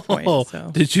me at that point.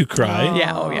 So. Did you cry?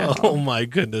 Yeah. Oh, yeah. Oh, my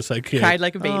goodness. I can't. Cried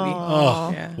like a baby.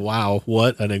 Oh, yeah. Wow.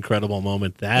 What an incredible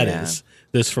moment that is.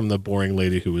 This from the boring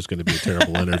lady who was going to be a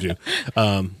terrible interview.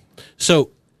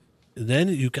 So then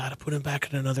you got to put him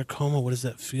back in another coma. What does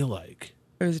that feel like?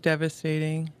 It was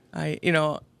devastating.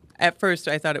 At first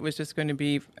I thought it was just going to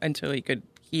be until he could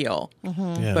heal.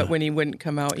 Yeah. But when he wouldn't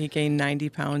come out, he gained 90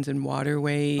 pounds in water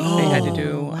weight. They had to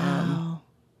do, Wow.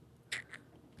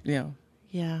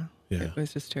 Yeah. It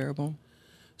was just terrible.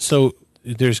 So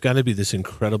there's got to be this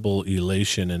incredible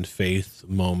elation and faith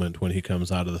moment when he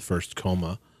comes out of the first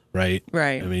coma, right?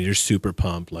 Right. I mean, you're super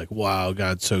pumped, like, wow,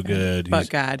 God's so good. But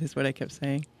God is what I kept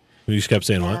saying. You just kept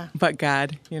saying what? But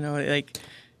God, like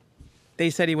they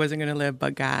said he wasn't going to live,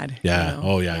 but God. Yeah.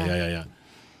 Oh, yeah.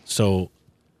 So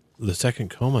the second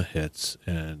coma hits,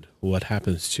 and what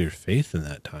happens to your faith in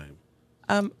that time?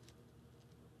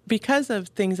 Because of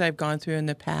things I've gone through in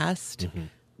the past,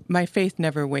 my faith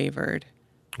never wavered.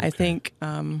 Okay. I think,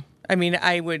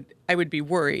 I would be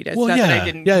worried. It's not that I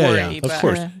didn't worry. Of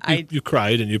course. You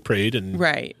cried and you prayed.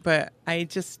 Right. But I'm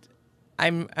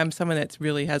someone that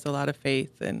really has a lot of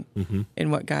faith in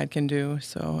what God can do.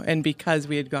 So, and because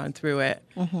we had gone through it,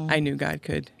 I knew God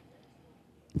could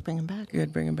bring him back.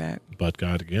 Could bring him back. But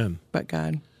God again. But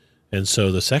God. And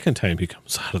so the second time he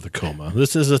comes out of the coma,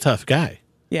 this is a tough guy.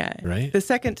 Yeah. Right. The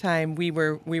second time we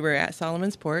were at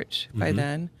Solomon's Porch by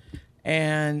then,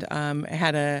 and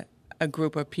had a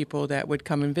group of people that would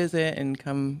come and visit and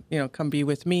come be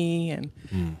with me, and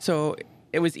so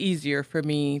it was easier for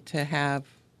me to have,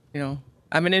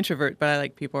 I'm an introvert, but I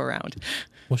like people around.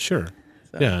 Well, sure.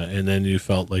 So. Yeah, and then you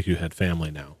felt like you had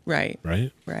family now. Right.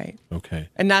 Right? Right. Okay.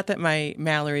 And not that my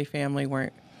Mallery family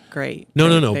weren't great. No,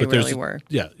 they but really were.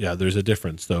 Yeah, there's a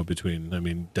difference, though, between,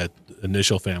 that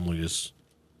initial family is,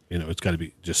 it's got to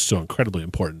be just so incredibly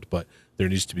important, but there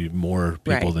needs to be more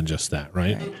people than just that,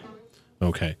 right?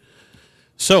 Okay.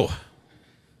 So,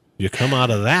 you come out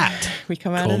of that. We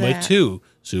come out of that. Coma 2.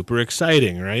 Super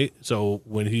exciting, right? So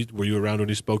were you around when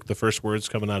he spoke the first words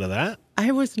coming out of that?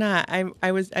 I was not. I've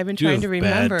been trying to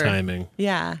remember. Bad timing.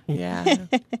 Yeah.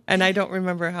 And I don't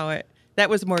remember how that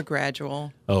was more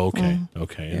gradual. Oh, okay.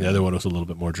 Okay. And the other one was a little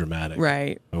bit more dramatic.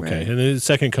 Right. Okay. Right. And the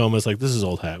second coma is like, this is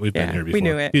old hat. We've been here before. We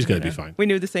knew it. He's going to be fine. We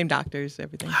knew the same doctors,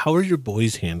 everything. How are your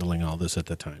boys handling all this at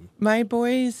the time? My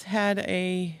boys had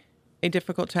a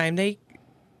difficult time.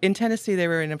 In Tennessee, they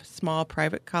were in a small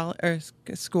private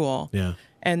school. Yeah.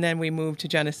 And then we moved to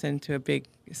Jenison to a big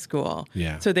school.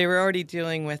 Yeah. So they were already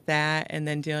dealing with that, and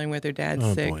then dealing with their dad's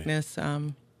sickness.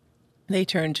 They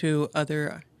turned to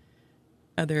other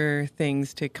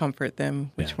things to comfort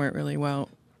them, which weren't really well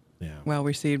Yeah. well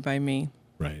received by me.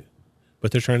 Right.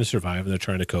 But they're trying to survive, and they're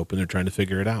trying to cope, and they're trying to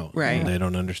figure it out. Right. And they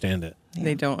don't understand it.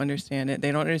 They don't understand it.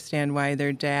 They don't understand why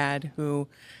their dad, who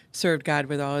served God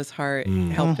with all his heart,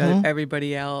 helped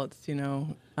everybody else,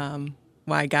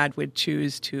 why God would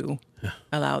choose to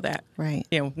allow that. Right.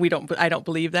 I don't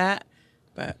believe that,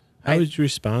 but How would you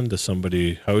respond to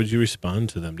somebody? How would you respond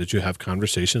to them? Did you have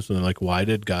conversations with them? Like, why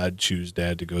did God choose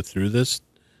Dad to go through this?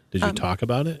 Did you talk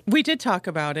about it? we did talk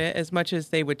about it as much as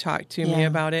they would talk to me Yeah.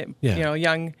 about it. Yeah.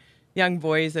 Young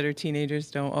boys that are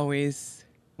teenagers don't always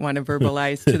want to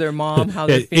verbalize to their mom how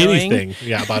they're feeling. Anything.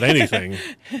 Yeah, about anything.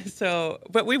 So,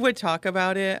 but we would talk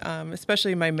about it,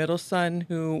 especially my middle son,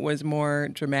 who was more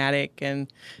dramatic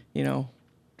and,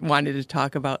 wanted to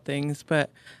talk about things.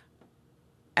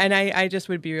 And I just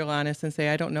would be real honest and say,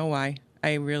 I don't know why.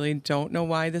 I really don't know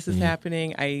why this is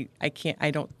happening. I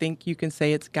don't think you can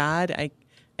say it's God.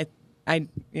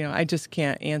 I just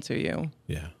can't answer you.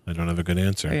 Yeah, I don't have a good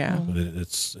answer. Yeah. It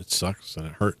sucks and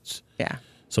it hurts. Yeah.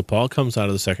 So Paul comes out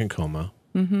of the second coma,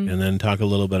 and then talk a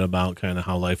little bit about kind of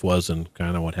how life was and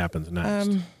kind of what happens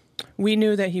next. We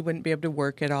knew that he wouldn't be able to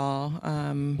work at all.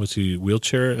 Was he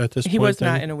wheelchair at this point? He was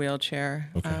then? not in a wheelchair.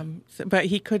 Okay. But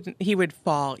he would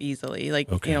fall easily.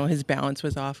 Like, Okay. his balance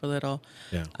was off a little.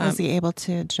 Yeah. Was he able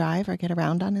to drive or get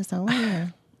around on his own?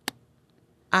 Or?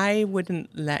 I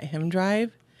wouldn't let him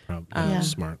drive. Probably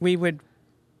smart. We would,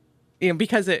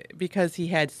 because he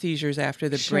had seizures after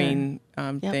the Sure. brain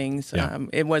Yep. things. Yeah.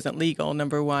 It wasn't legal,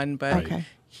 number one, but Right. Okay.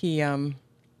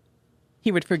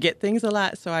 he would forget things a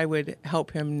lot. So I would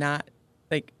help him not.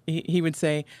 Like he would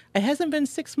say, it hasn't been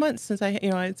 6 months since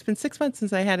it's been 6 months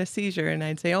since I had a seizure, and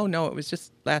I'd say, oh no, it was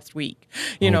just last week,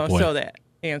 boy. so that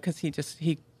because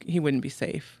he wouldn't be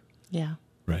safe. Yeah.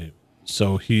 Right.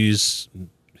 So he's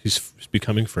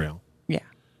becoming frail. Yeah.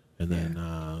 And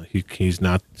then he's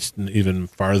not even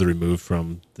farther removed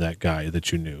from that guy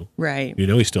that you knew. Right. You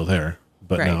know he's still there,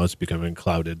 but Right. now it's becoming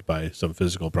clouded by some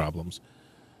physical problems.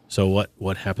 So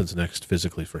what happens next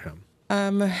physically for him?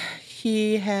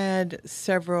 He had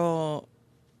several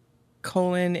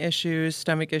colon issues,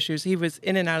 stomach issues. He was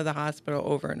in and out of the hospital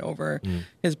over and over.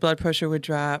 His blood pressure would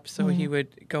drop, so he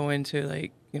would go into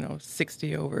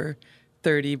 60 over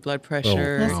 30 blood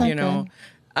pressure. That's not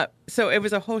good. So it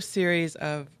was a whole series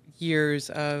of years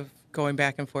of going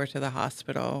back and forth to the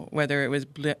hospital, whether it was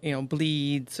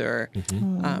bleeds or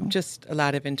just a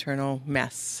lot of internal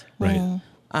mess. Right.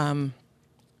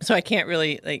 So I can't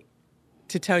really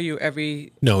to tell you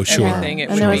everything. It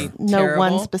And there would was be no terrible.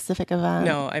 one specific event.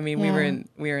 No, I mean Yeah.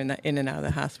 we were in and out of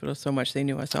the hospital so much they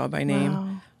knew us all by name.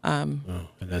 Wow. Oh,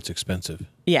 and that's expensive.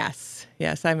 Yes,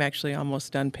 I'm actually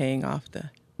almost done paying off the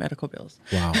medical bills.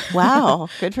 Wow. Wow.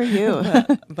 Good for you.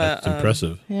 But That's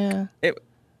impressive. Yeah.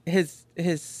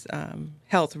 his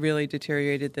health really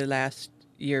deteriorated the last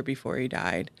year before he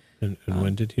died. And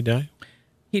when did he die?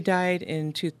 He died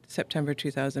in September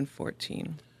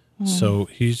 2014. So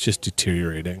he's just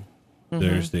deteriorating.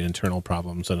 There's the internal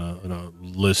problems and a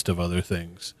list of other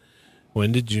things.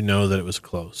 When did you know that it was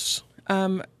close?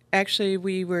 Actually,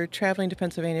 we were traveling to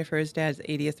Pennsylvania for his dad's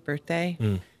 80th birthday,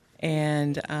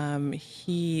 and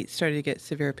he started to get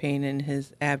severe pain in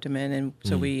his abdomen, and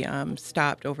so we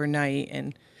stopped overnight,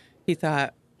 and he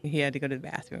thought he had to go to the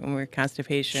bathroom or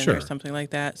constipation Sure. or something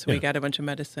like that. So Yeah. we got a bunch of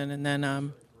medicine, and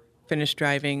then finished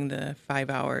driving the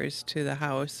 5 hours to the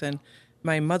house. And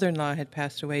my mother-in-law had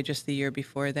passed away just the year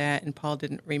before that, and Paul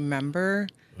didn't remember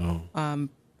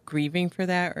grieving for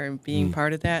that or being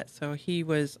part of that. So he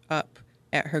was up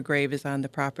at her grave, is on the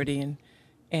property,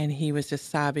 and he was just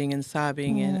sobbing,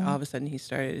 and all of a sudden he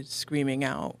started screaming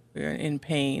out in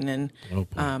pain. And Oh,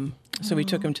 boy. so we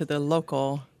took him to the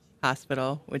local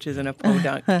hospital, which is in a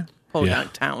podunk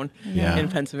town Yeah. in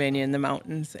Pennsylvania in the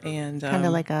mountains. And Kind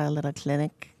of like a little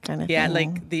clinic kind of yeah,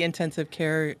 thing. like the intensive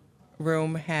care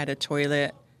room had a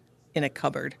toilet in a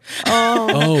cupboard.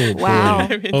 Oh, wow.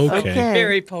 boy. It's Okay.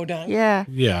 very podunk. Yeah.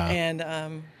 Yeah.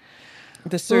 And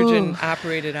the surgeon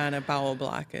operated on a bowel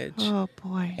blockage. Oh,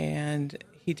 boy. And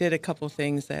he did a couple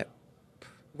things that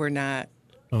were not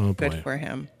Oh, good boy. for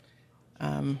him.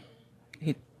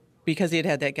 Because he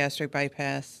had that gastric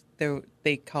bypass,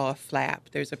 they call a flap.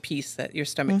 There's a piece that your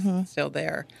stomach's still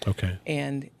there. Okay.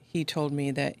 And he told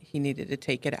me that he needed to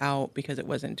take it out because it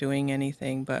wasn't doing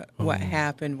anything. But what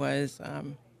happened was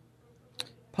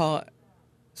Paul,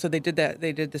 so they did that.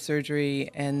 They did the surgery,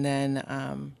 and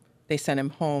then they sent him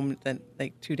home then,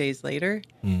 2 days later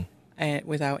and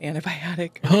without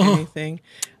antibiotic or anything.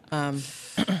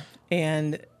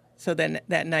 And so then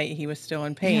that night he was still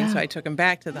in pain. Yeah. So I took him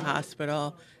back to the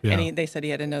hospital, Yeah. and they said he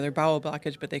had another bowel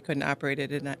blockage, but they couldn't operate. It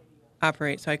didn't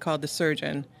operate. So I called the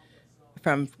surgeon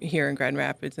from here in Grand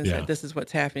Rapids and Yeah. said, "This is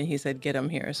what's happening." He said, "Get him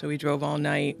here." So we drove all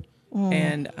night,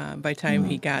 and by the time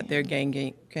he got there,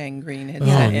 gangrene had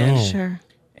set in, no. Sure.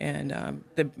 and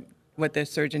what the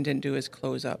surgeon didn't do is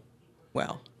close up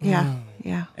well. Yeah.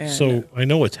 Yeah. And, So I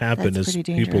know what's happened That's is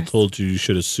pretty people dangerous. told you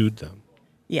should have sued them.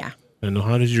 yeah, And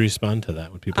how did you respond to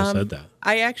that when people said that?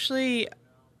 I actually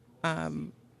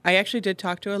did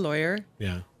talk to a lawyer.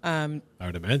 Yeah. I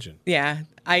would imagine. Yeah,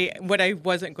 what I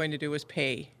wasn't going to do was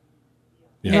pay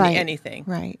Yeah. Right. anything.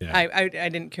 Right. Yeah. I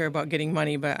didn't care about getting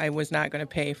money, but I was not going to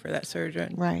pay for that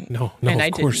surgeon. Right. No, And of I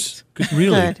course.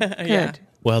 Really? Good. Good. Yeah.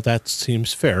 Well, that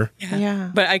seems fair.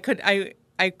 Yeah. But I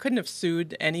couldn't have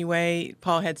sued anyway.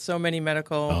 Paul had so many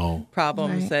medical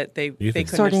problems Right. that they You think-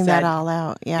 couldn't Sorting have said, that all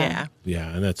out. Yeah. Yeah,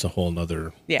 Yeah, and that's a whole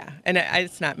nother. yeah, and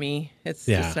it's not me. It's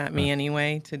Yeah. just not me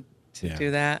anyway to Yeah. do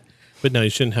that. But no,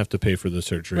 you shouldn't have to pay for the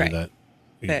surgery Right. that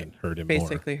That even hurt him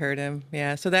basically hurt him.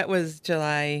 Yeah. So that was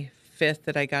July 5th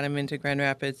that I got him into Grand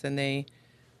Rapids, and they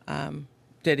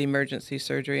did emergency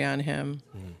surgery on him,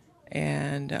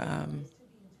 and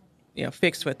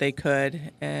fixed what they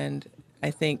could. And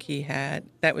I think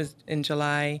that was in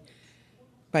July.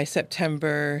 By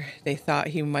September, they thought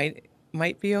he might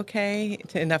be okay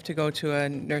enough to go to a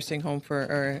nursing home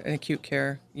or an acute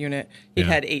care unit. He'd Yeah.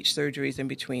 had 8 surgeries in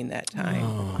between that time.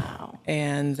 Wow.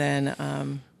 And then,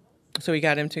 so we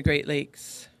got him to Great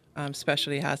Lakes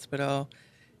Specialty Hospital,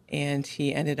 and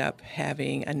he ended up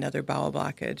having another bowel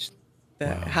blockage.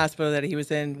 The hospital that he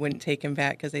was in wouldn't take him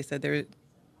back because they said there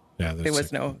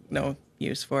was no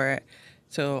use for it.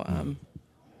 So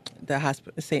the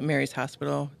hospital, St. Mary's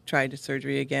Hospital, tried the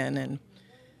surgery again,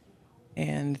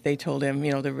 and they told him,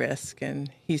 the risk, and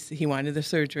he wanted the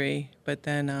surgery. But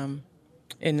then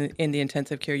in the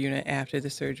intensive care unit after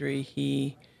the surgery,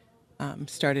 he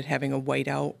started having a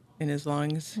whiteout in his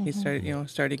lungs. He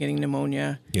started getting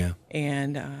pneumonia. Yeah.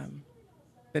 And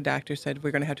the doctor said,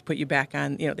 "We're going to have to put you back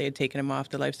on." They had taken him off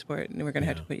the life support, and we're going to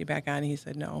have to put you back on. And he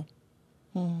said, "No."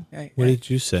 What did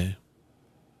you say?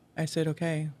 I said,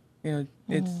 "Okay." It's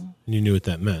And you knew what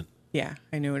that meant. yeah.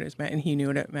 I knew what it meant, and he knew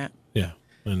what it meant. Yeah.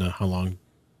 And how long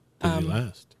did he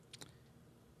last?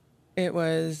 It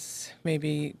was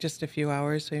maybe just a few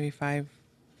hours, maybe five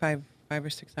or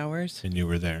 6 hours. And you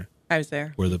were there. I was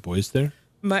there. Were the boys there?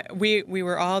 We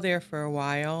were all there for a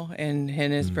while, and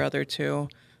his brother too,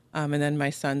 and then my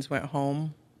sons went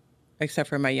home, except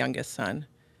for my youngest son.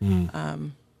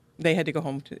 They had to go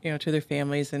home to their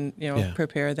families and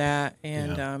prepare that,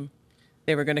 and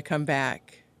they were going to come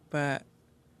back, but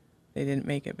they didn't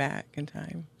make it back in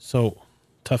time. So,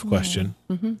 tough question.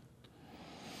 Mm-hmm.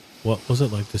 What was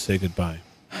it like to say goodbye?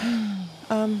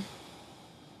 Let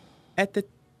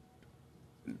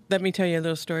me tell you a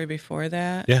little story before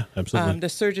that. Yeah, absolutely. The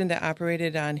surgeon that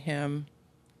operated on him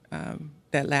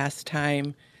that last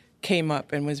time came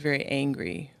up and was very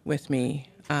angry with me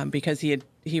because he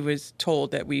was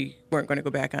told that we weren't going to go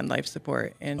back on life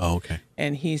support. And okay.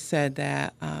 And he said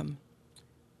that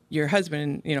your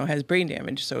husband, has brain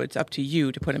damage, so it's up to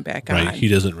you to put him back on. Right. He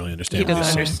doesn't really understand. He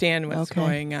doesn't what he's saying. understand what's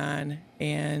going on.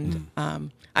 And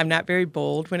I'm not very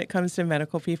bold when it comes to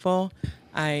medical people.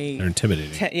 They're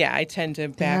intimidating. I tend to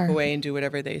back away and do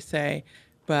whatever they say.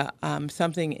 But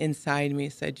something inside me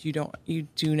said, you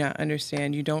do not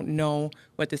understand. You don't know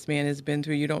what this man has been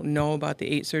through. You don't know about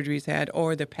the 8 surgeries he's had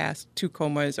or the past 2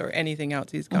 comas or anything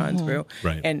else he's gone through.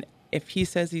 Right. And if he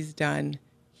says he's done,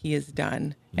 he is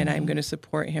done. And I'm going to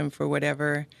support him for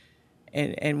whatever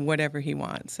and whatever he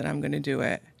wants. And I'm going to do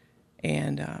it.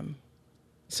 And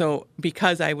so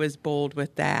because I was bold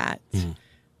with that,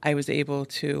 I was able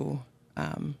to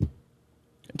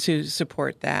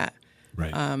support that.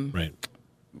 Right. Right.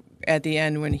 At the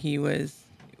end, when we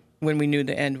knew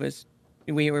the end was,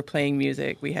 we were playing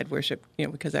music. We had worship,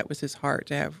 because that was his heart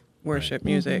to have worship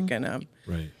music, and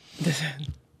Right.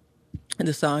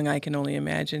 the song "I Can Only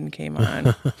Imagine" came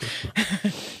on.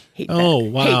 Hate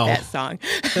wow. that song.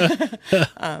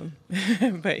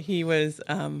 But he was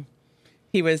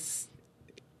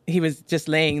just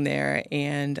laying there,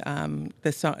 and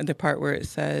the part where it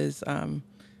says,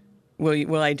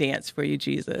 "Will I dance for you,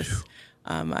 Jesus?"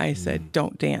 I said,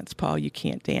 "Don't dance, Paul. You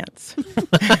can't dance.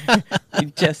 You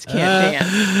just can't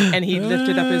dance." And he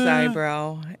lifted up his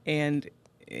eyebrow, and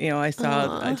I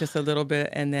saw just a little bit,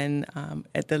 and then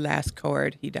at the last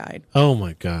chord, he died. Oh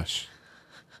my gosh.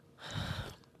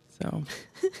 So,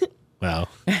 Wow.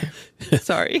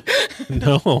 sorry.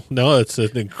 No, it's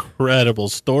an incredible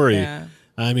story. Yeah.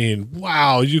 I mean,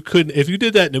 wow, you couldn't, if you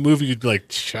did that in a movie, you'd be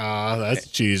like, that's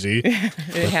cheesy. But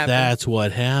happened. that's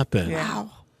what happened. Yeah.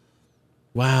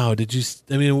 Wow.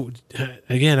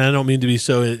 Again, I don't mean to be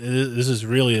so, this is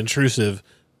really intrusive,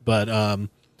 but,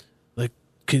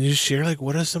 Can you share, like,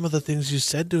 what are some of the things you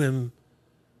said to him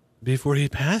before he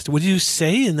passed? What did you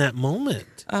say in that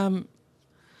moment?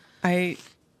 I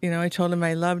told him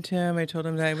I loved him. I told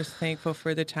him that I was thankful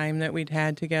for the time that we'd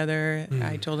had together.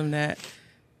 I told him that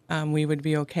we would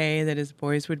be okay, that his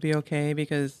boys would be okay,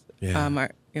 because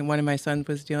one of my sons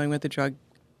was dealing with a drug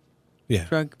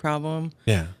problem.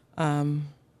 Yeah. I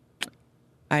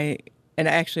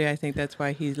think that's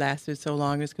why he lasted so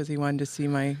long, is because he wanted to see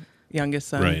my youngest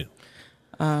son. Right.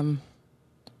 I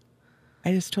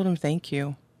just told him thank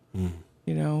you.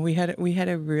 You know, we had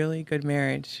a really good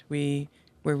marriage. We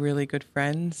were really good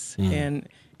friends, and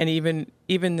even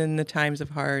in the times of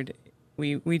hard,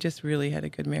 we just really had a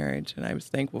good marriage, and I was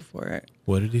thankful for it.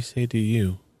 What did he say to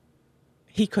you?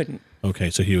 He couldn't.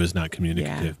 Okay, so he was not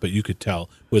communicative, but you could tell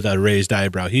with a raised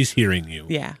eyebrow, he's hearing you.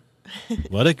 Yeah.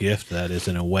 What a gift that is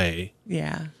in a way.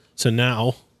 Yeah. So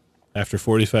now, after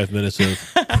 45 minutes of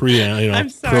I'm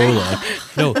sorry. prologue,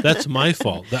 no, that's my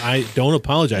fault. I don't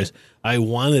apologize. I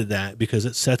wanted that because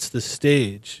it sets the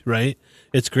stage, right?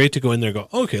 It's great to go in there and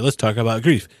go, okay, let's talk about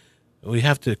grief. We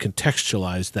have to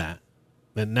contextualize that.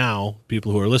 And now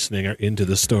people who are listening are into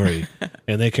the story,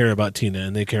 and they care about Tina,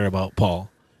 and they care about Paul,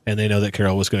 and they know that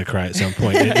Carol was going to cry at some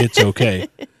point. It's okay.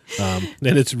 And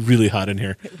it's really hot in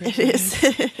here. It is.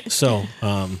 So,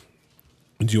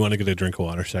 do you want to get a drink of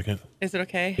water a second? Is it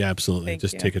okay? Yeah, absolutely. Thank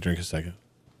Just you. take a drink a second.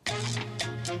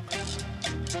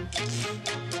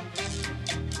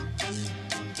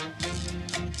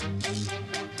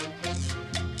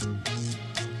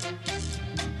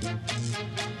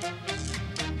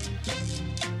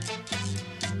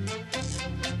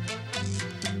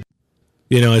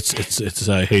 You know, it's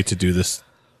I hate to do this.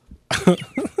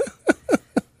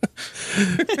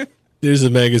 There's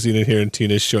a magazine in here, and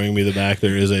Tina's showing me the back.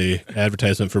 There is a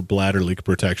advertisement for bladder leak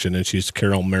protection, and she's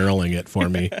Carol Merrilling it for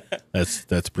me.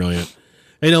 That's brilliant.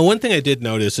 You know, one thing I did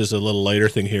notice is a little lighter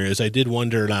thing here is I did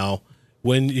wonder now,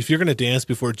 if you're going to dance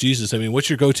before Jesus, I mean, what's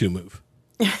your go-to move?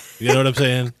 You know what I'm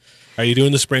saying? Are you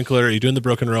doing the sprinkler? Are you doing the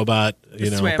broken robot?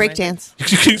 Swim. Break dance.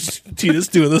 Tina's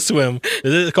doing the swim.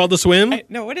 Is it called the swim?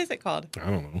 No, what is it called? I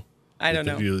don't know. I don't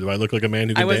know. Do I look like a man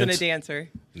who can I wasn't dance? a dancer.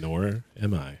 Nor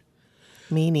am I.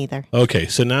 Me neither. Okay,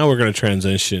 so now we're going to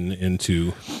transition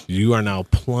into, you are now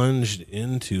plunged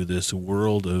into this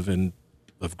world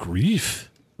of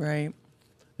grief. Right.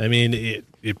 I mean,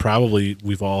 it probably,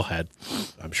 we've all had,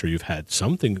 I'm sure you've had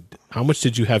something. How much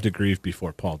did you have to grieve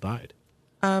before Paul died?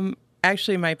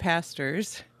 Actually, my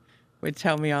pastors would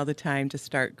tell me all the time to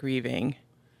start grieving.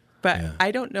 But Yeah. I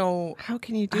don't know. How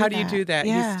can you do How that? do you do that?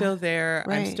 Yeah. He's still there.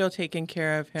 I'm Right. still taking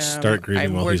care of him. Start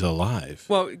grieving while he's alive.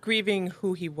 Well, grieving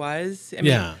who he was. I mean,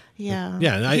 Yeah. Yeah.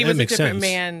 Yeah, he that was a makes different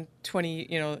sense. man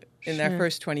in their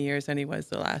first 20 years than he was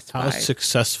the last How 5.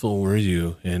 successful were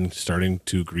you in starting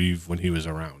to grieve when he was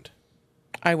around?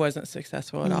 I wasn't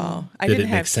successful at all. I Did it didn't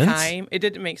make have sense? time. It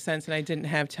didn't make sense, and I didn't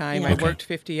have time. Yeah. I Okay. worked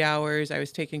 50 hours. I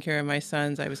was taking care of my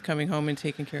sons. I was coming home and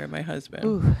taking care of my husband.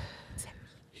 Ooh.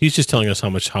 He's just telling us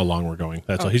how long we're going.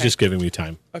 That's all. He's Okay. just giving me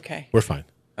time. Okay. We're fine.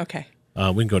 Okay.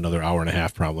 We can go another hour and a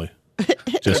half probably.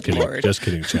 Just kidding. Lord. Just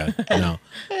kidding, Chad. No.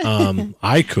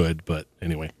 I could, but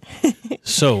anyway.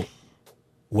 So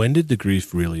when did the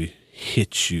grief really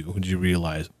hit you? When did you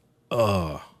realize,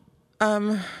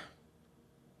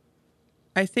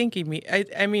 I think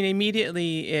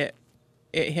immediately it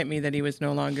hit me that he was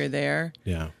no longer there.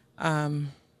 yeah.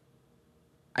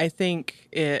 I think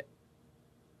it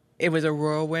was a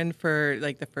whirlwind for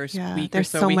like the first Yeah, week or there's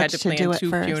so. so We had much to to plan do at 2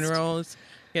 first. funerals.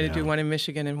 We had to Yeah. do one in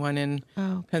Michigan and one in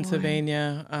Oh, boy.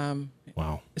 Pennsylvania.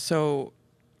 Wow. So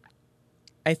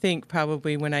I think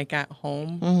probably when I got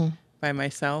home by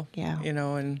myself, Yeah.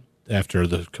 and After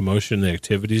the commotion, the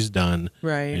activity's done,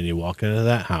 right, and you walk into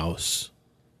that house,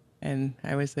 and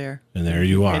I was there. and there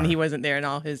you are. And he wasn't there, and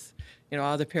all his,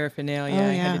 all the paraphernalia. Oh,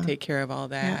 I had yeah. to take care of all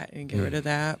that and get rid of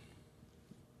that.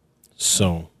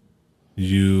 So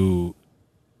you,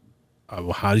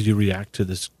 how did you react to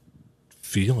this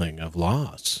feeling of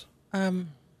loss?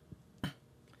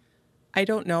 I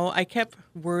don't know. I kept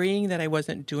worrying that I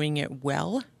wasn't doing it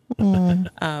well.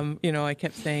 I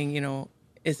kept saying,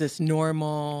 is this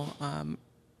normal?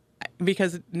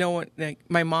 Because no one, like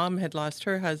my mom had lost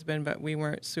her husband, but we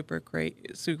weren't super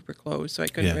close, so I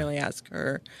couldn't Yeah. really ask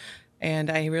her.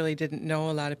 And I really didn't know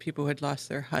a lot of people who had lost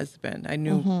their husband. I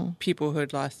knew people who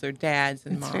had lost their dads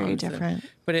and It's moms. very different.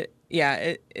 But it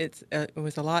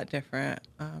was a lot different.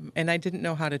 And I didn't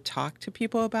know how to talk to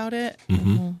people about it.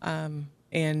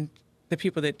 And the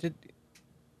people that did,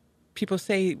 people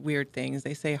say weird things.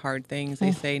 They say hard things.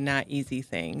 They say not easy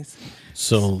things.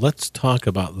 So let's talk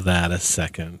about that a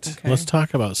second. Okay. Let's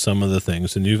talk about some of the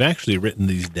things, and you've actually written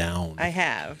these down. I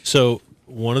have. So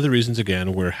one of the reasons,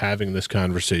 again, we're having this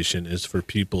conversation is for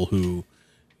people who,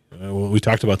 well, we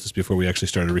talked about this before we actually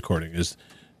started recording, is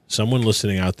someone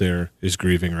listening out there is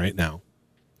grieving right now.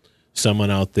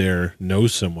 Someone out there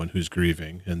knows someone who's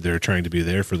grieving, and they're trying to be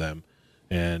there for them.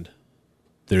 And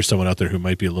there's someone out there who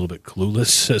might be a little bit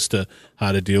clueless as to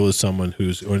how to deal with someone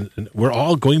who's, we're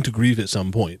all going to grieve at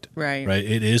some point. Right. Right.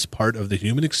 It is part of the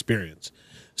human experience.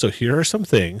 So here are some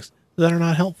things that are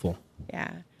not helpful.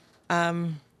 Yeah.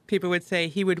 People would say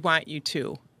he would want you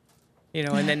to,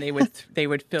 and then they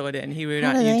would fill it in. He would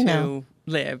How want do you they to know?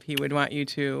 live. He would want you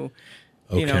to,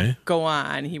 Okay. go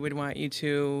on. He would want you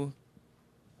to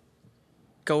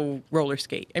go roller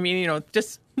skate. I mean,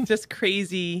 just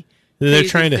crazy. They're crazy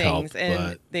trying to things. help, And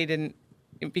but they didn't,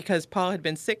 because Paul had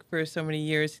been sick for so many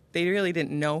years. They really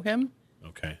didn't know him,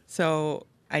 okay. so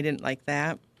I didn't like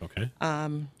that. Okay.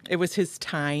 It was his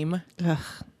time.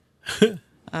 Ugh.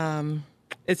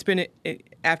 It's been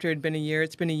after it had been a year.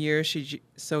 It's been a year.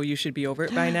 So you should be over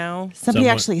it by now. Somebody Someone-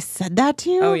 actually said that to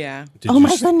you? Oh yeah. Did Oh, you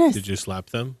my goodness. Did you slap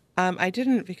them? I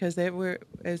didn't, because it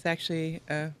was actually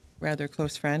a rather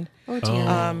close friend. Oh,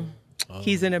 dear.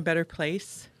 He's in a better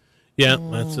place. Yeah,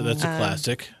 that's a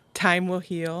classic. Time will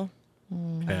heal.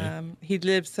 Okay. He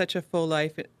lived such a full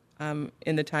life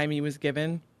in the time he was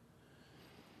given,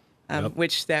 Yep.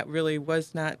 which that really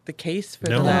was not the case for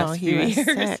No. the No, last he few was years.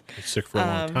 sick. It's sick for a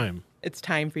long time. It's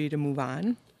time for you to move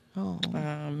on. Oh.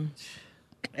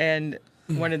 And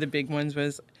one of the big ones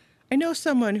was, I know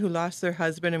someone who lost their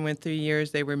husband and went 3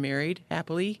 years they were married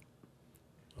happily.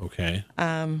 Okay.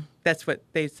 That's what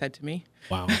they said to me.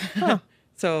 Wow.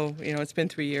 So, it's been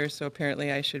 3 years, so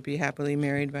apparently I should be happily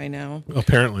married by now.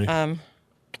 Apparently.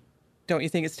 Don't you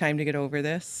think it's time to get over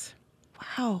this?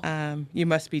 Wow. You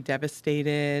must be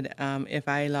devastated. If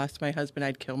I lost my husband,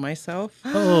 I'd kill myself.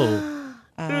 Oh.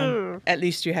 At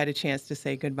least you had a chance to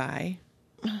say goodbye.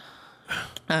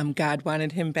 God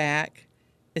wanted him back.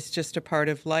 It's just a part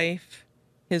of life.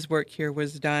 His work here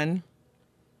was done.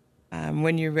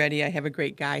 When you're ready, I have a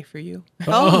great guy for you.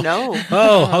 Oh, no.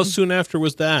 Oh, how soon after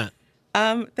was that?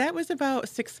 That was about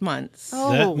 6 months.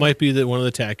 Oh. That might be one of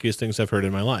the tackiest things I've heard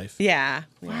in my life. Yeah.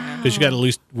 Because you got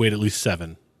to wait at least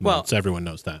 7 Well- months. Everyone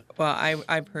knows that. Well,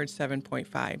 I've heard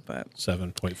 7.5, but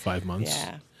 7.5 months.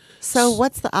 yeah. So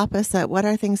what's the opposite? What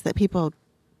are things that people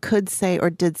could say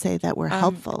or did say that were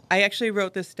helpful? I actually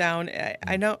wrote this down.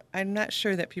 I know I'm not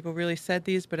sure that people really said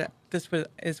these, but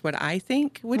is what I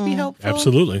think would be helpful.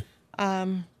 Absolutely.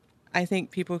 I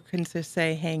think people can just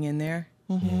say, "Hang in there,"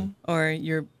 or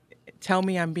tell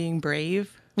me I'm being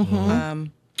brave.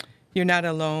 You're not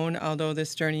alone. Although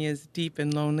this journey is deep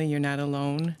and lonely, you're not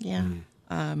alone. Yeah.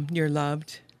 You're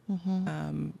loved.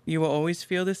 You will always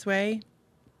feel this way.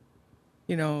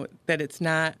 That it's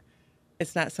not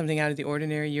something out of the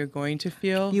ordinary you're going to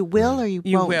feel. You will or you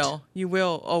You won't? will. You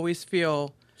will always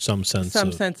feel Some sense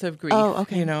of... of grief. Oh,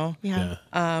 okay. Yeah.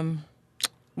 Yeah.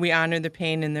 We honor the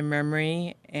pain and the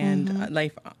memory and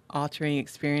life-altering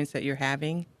experience that you're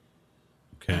having.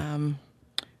 Okay.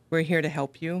 We're here to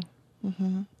help you.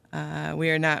 We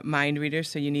are not mind readers,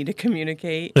 so you need to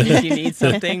communicate if you need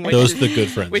something. Those are the good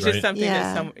friends, Which right? is something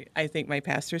Yeah. that I think my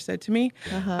pastor said to me.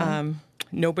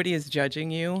 Nobody is judging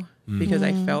you because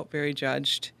I felt very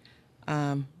judged.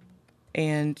 And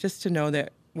just to know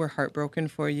that we're heartbroken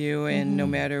for you and no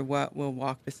matter what, we'll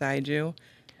walk beside you.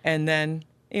 And then,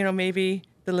 maybe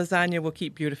the lasagna will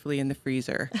keep beautifully in the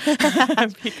freezer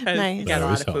because Nice. you got a That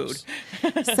lot of always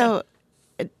food. So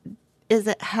is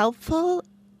it helpful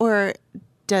or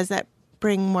does it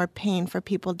bring more pain for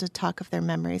people to talk of their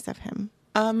memories of him?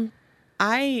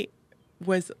 I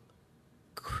was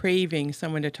craving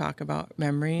someone to talk about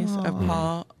memories of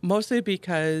Paul, mostly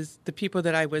because the people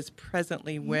that I was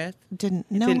presently with Didn't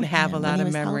have a him when lot he of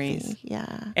was memories. healthy.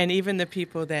 Yeah. And even the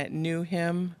people that knew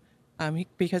him,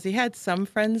 because he had some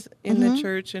friends in the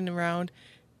church and around,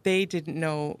 they didn't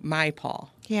know my Paul.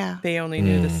 Yeah. They only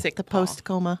knew the sick The Paul.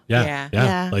 post-coma. Yeah.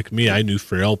 Yeah. Like me, I knew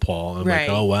frail Paul. I'm Right.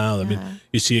 like, oh, wow. I mean,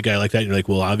 you see a guy like that, and you're like,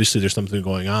 well, obviously there's something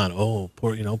going on. Oh,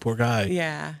 poor guy.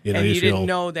 Yeah. You know, and you you feel- didn't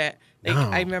know that. Like, No.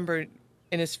 I remember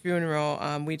in his funeral,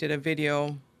 we did a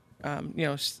video,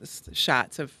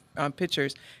 shots of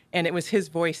pictures, and it was his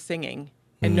voice singing,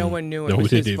 and no one knew it Nobody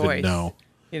was his didn't voice. even know.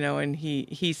 And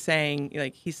he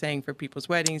sang for people's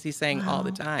weddings. He sang all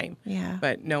the time. Yeah.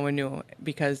 But no one knew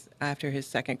because after his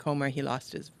second coma, he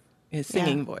lost his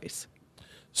singing Yeah. voice.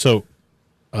 So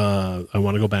I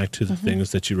want to go back to the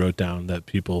things that you wrote down that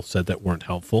people said that weren't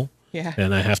helpful. Yeah.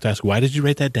 And I have to ask, why did you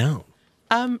write that down?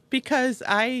 Because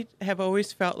I have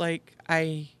always felt like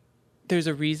there's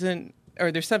a reason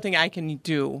or there's something I can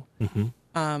do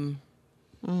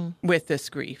with this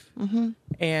grief.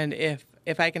 And if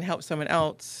if I can help someone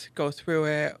else go through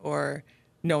it or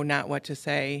know not what to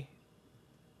say,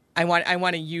 I want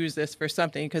to use this for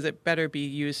something, because it better be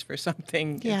used for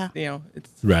something. Yeah. It's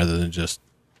rather than just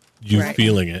you Right.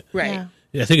 feeling it. right. Yeah.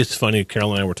 Yeah, I think it's funny.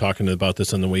 Carol and I were talking about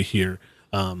this on the way here.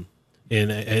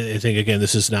 And I think, again,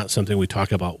 this is not something we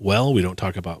talk about well. We don't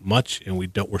talk about much, and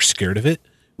we're scared of it.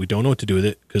 We don't know what to do with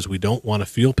it because we don't want to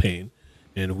feel pain.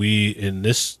 And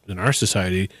in our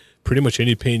society, pretty much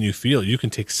any pain you feel, you can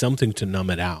take something to numb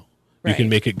it out. You can Right.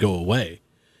 make it go away.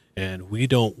 And we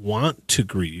don't want to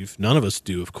grieve. None of us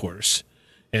do, of course.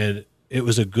 And it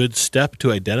was a good step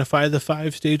to identify the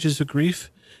 5 stages of grief.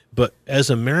 But as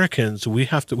Americans, we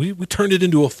turned it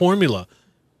into a formula.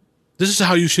 This is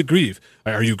how you should grieve.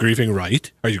 Are you grieving right?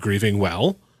 Are you grieving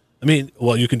well? I mean,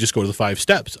 well, you can just go to the 5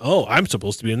 steps. Oh, I'm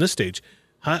supposed to be in this stage.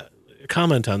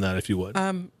 Comment on that, if you would.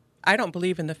 I don't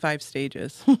believe in the 5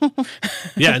 stages.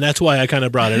 Yeah, and that's why I kind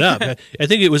of brought it up. I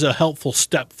think it was a helpful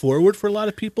step forward for a lot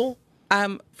of people.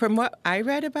 From what I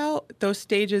read about, those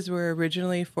stages were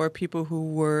originally for people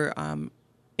who were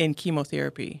in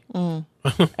chemotherapy,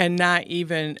 and not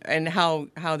even, and how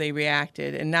they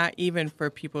reacted, and not even for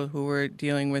people who were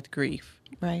dealing with grief.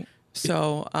 Right.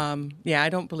 So I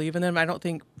don't believe in them. I don't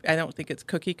think it's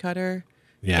cookie cutter.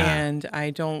 Yeah. And I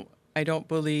don't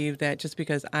believe that just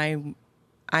because I'm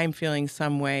feeling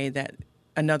some way that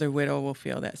another widow will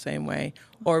feel that same way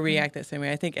or react that same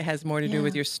way. I think it has more to do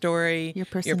with your story, Your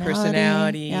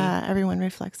personality. Yeah, everyone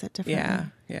reflects it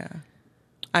differently. Yeah.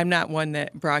 I'm not one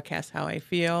that broadcasts how I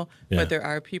feel, Yeah. but there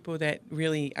are people that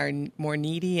really are more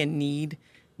needy and need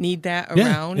that Yeah.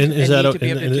 around And need to be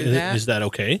able to do that. Is that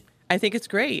okay? I think it's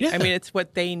great. Yeah. I mean, it's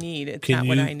what they need. It's Can not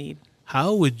what you- I need.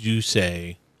 How would you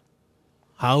say,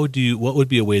 what would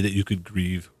be a way that you could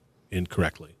grieve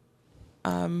incorrectly?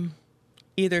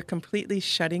 Either completely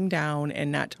shutting down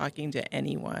and not talking to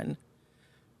anyone,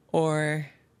 or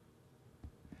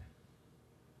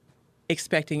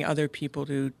expecting other people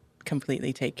to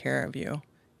completely take care of you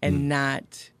and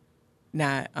not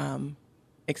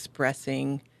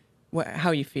expressing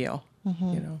how you feel.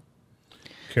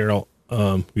 Carol,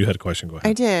 you had a question. Go ahead.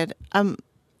 I did.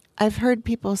 I've heard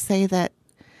people say that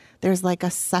there's like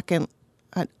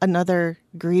another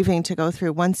grieving to go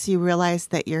through once you realize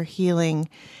that you're healing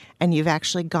and you've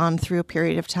actually gone through a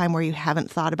period of time where you haven't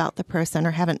thought about the person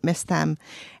or haven't missed them.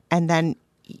 And then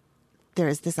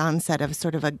there's this onset of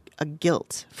sort of a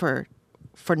guilt for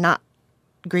not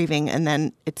grieving. And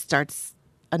then it starts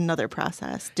another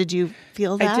process. Did you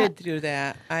feel that? I did do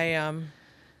that.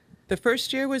 The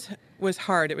first year was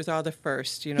hard. It was all the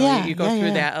first. You go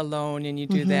through that alone, and you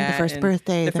do that. The first and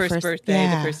birthday. the first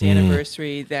Yeah.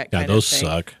 anniversary. That kind those of thing.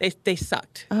 suck. They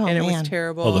sucked, Oh, and it man. was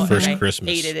terrible. Oh, the first and I Christmas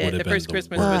hated it. would have The been first the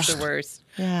Christmas was worst. the worst.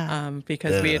 Yeah.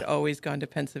 Because we had Ugh. always gone to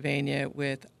Pennsylvania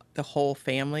with the whole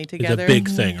family It's together. a big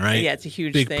thing, right? Yeah, it's a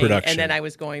huge big thing. production. And then I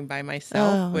was going by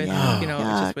myself Oh, with, yeah. it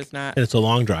Yuck. just was not. And it's a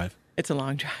long drive. It's a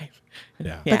long drive.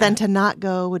 Yeah. But then to not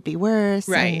go would be worse.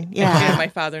 Right. And, yeah. My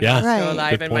father-in-law Yeah. is Right. still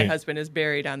alive, Good and my point. husband is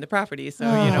buried on the property. So,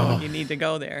 Oh. you need to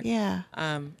go there. Yeah.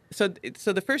 So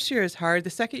the first year is hard. The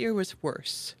second year was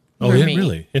worse Oh, for yeah, me.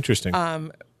 really? Interesting.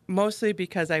 Mostly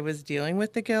because I was dealing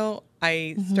with the guilt.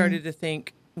 I started to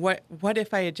think, what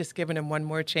if I had just given him one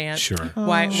more chance? Sure.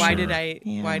 Why Sure. did I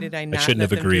Yeah. why did I not shouldn't let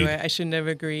have them agreed. do it? I shouldn't have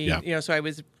agreed. Yeah. So I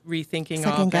was rethinking all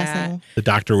Second that. guessing. The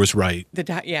doctor was right. The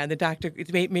doctor.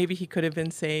 Maybe he could have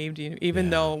been saved. Even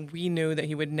Yeah. though we knew that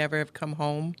he would never have come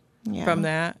home Yeah. from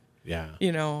that. Yeah.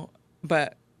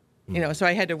 But so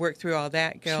I had to work through all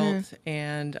that guilt. Sure.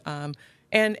 And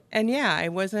I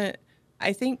wasn't.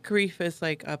 I think grief is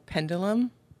like a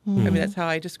pendulum. I mean, that's how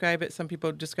I describe it. Some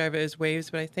people describe it as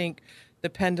waves, but I think the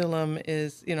pendulum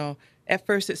is, at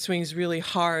first it swings really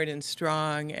hard and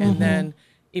strong, and then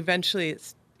eventually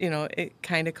it's, it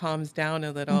kind of calms down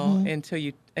a little until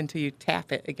you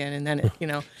tap it again, and then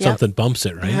it, Something bumps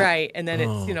it, right? right, and then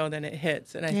it's, then it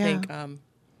hits, and I Yeah. think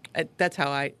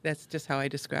that's just how I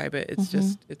describe it. It's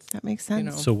just it's That makes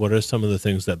sense. So what are some of the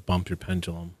things that bump your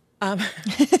pendulum?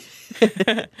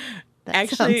 That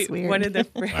actually sounds weird. one of the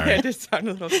right. it just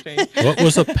sounded a little strange. What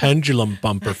was a pendulum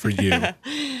bumper for you?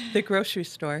 The grocery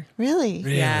store. Really?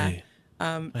 Really? Yeah.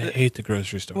 I hate the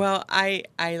grocery store. Well, I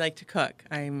like to cook.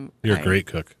 You're a great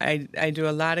cook. I do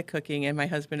a lot of cooking, and my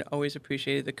husband always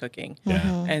appreciated the cooking.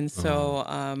 Yeah. And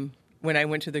so when I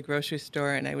went to the grocery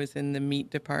store and I was in the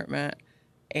meat department,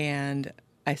 and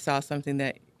I saw something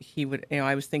that he would,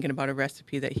 I was thinking about a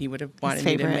recipe that he would have wanted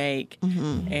me to favorite. make,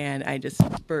 and I just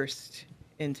burst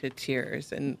into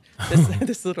tears. And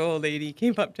this little old lady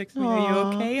came up next to me, "Are you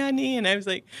okay, honey?" And I was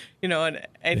like, and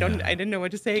I didn't know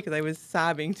what to say because I was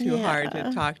sobbing too hard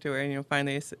to talk to her. And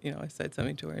finally, I said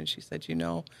something to her, and she said,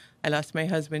 "I lost my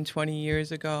husband 20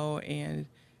 years ago, and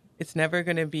it's never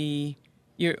going to be.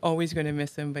 You're always going to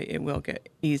miss him, but it will get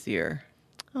easier."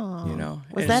 Oh,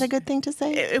 was that a good thing to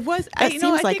say? It was. That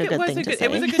seems like a good thing to say.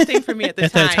 It was a good thing for me at the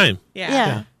At time. that time.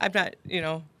 Yeah. I'm not.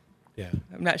 Yeah.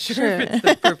 I'm not sure if it's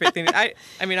the perfect thing. I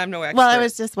mean, I'm no expert. Well, I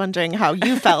was just wondering how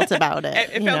you felt about it.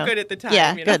 It felt good at the time.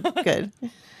 Yeah, good.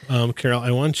 Carol,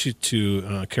 I want you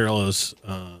to. Carol is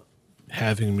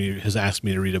has asked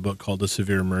me to read a book called The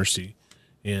Severe Mercy,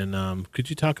 and could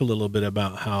you talk a little bit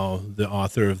about how the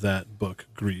author of that book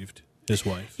grieved his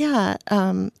wife? Yeah,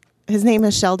 his name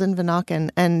is Sheldon Van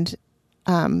Auken, and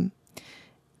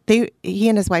he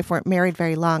and his wife weren't married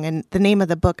very long. And the name of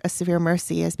the book, A Severe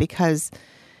Mercy, is because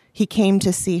he came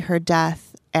to see her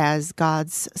death as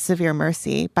God's severe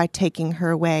mercy by taking her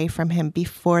away from him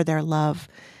before their love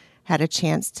had a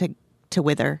chance to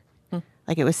wither.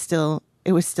 Like it was still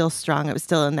strong. It was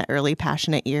still in the early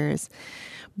passionate years.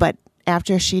 But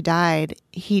after she died,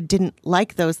 he didn't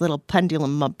like those little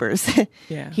pendulum bumpers.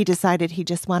 He decided he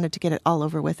just wanted to get it all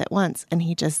over with at once. And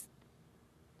he just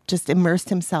immersed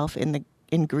himself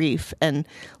in grief and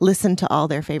listened to all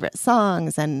their favorite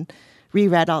songs and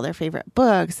reread all their favorite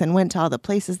books and went to all the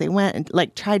places they went and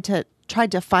like tried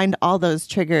to find all those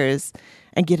triggers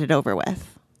and get it over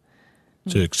with.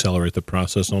 To accelerate the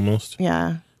process almost?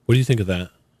 Yeah. What do you think of that?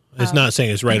 It's not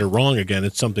saying it's right or wrong again.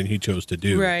 It's something he chose to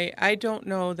do. Right. I don't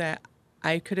know that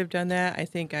I could have done that. I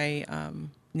think I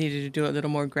needed to do it a little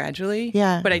more gradually.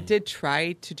 Yeah. But I did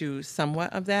try to do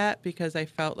somewhat of that because I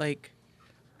felt like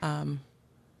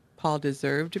Paul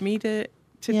deserved me to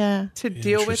deal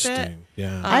with it. Interesting.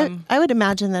 Yeah. I would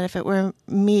imagine that if it were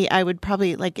me, I would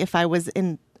probably, like, if I was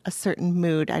in a certain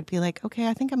mood, I'd be like, okay,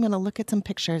 I think I'm going to look at some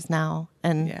pictures now.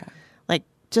 And like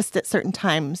just at certain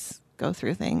times go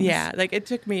through things. Yeah. Like it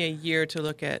took me a year to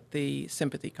look at the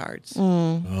sympathy cards.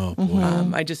 Oh,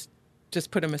 boy. I just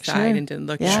put them aside and didn't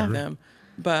look at them.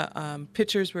 But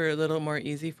pictures were a little more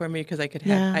easy for me because I could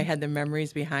have, I had the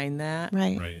memories behind that.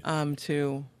 Right.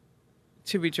 To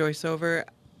rejoice over.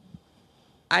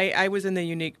 I was in the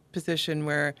unique position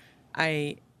where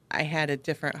I had a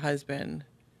different husband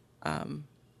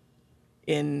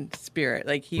in spirit.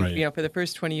 Like he, for the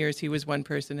first 20 years, he was one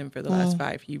person. And for the last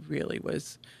 5, he really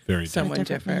was very someone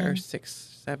different or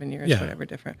 6, 7 years, whatever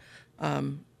different.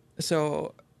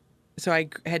 So I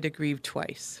had to grieve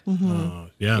twice,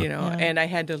 and I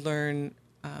had to learn,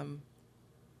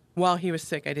 while he was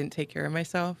sick, I didn't take care of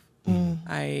myself.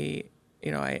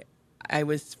 I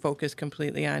was focused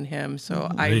completely on him. So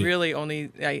I really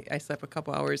I slept a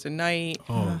couple hours a night.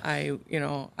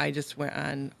 I just went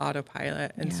on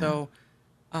autopilot. And so,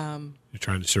 you're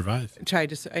trying to survive.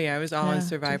 I was all in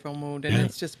survival mode. And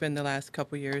it's just been the last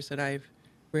couple years that I've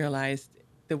realized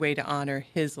the way to honor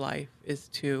his life is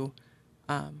to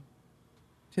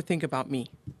think about me,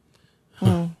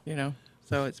 so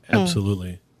it's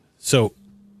absolutely. So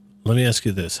let me ask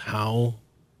you this: how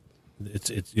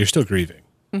you're still grieving?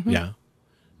 Yeah.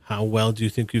 How well do you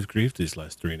think you've grieved these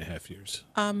last 3.5 years?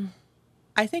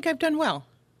 I think I've done well.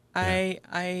 Yeah.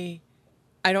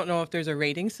 I don't know if there's a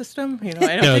rating system. I don't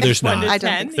No, think there's it's 1 not. to I don't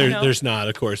 10. think so. There's not,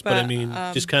 of course, but I mean,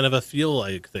 just kind of a feel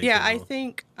like thing. Yeah, I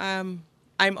think I'm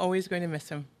always going to miss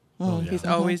him. He's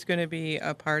always going to be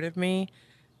a part of me,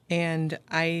 and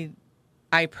I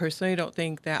personally don't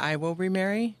think that I will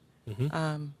remarry.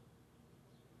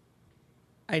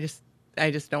 I just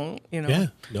don't. Yeah,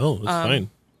 no, that's fine.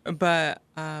 But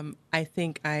I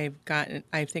think I've done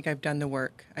the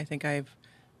work. I think I've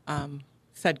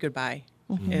said goodbye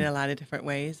in a lot of different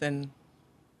ways, and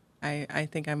I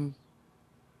think I'm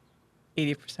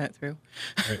 80% through.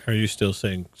 Are you still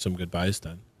saying some goodbyes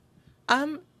then?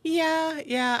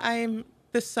 Yeah. I'm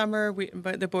this summer.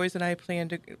 But the boys and I planned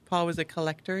to. Paul was a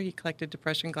collector. He collected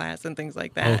depression glass and things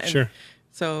like that. Oh, sure.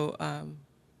 So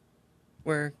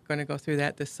we're going to go through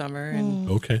that this summer. And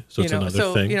okay, so it's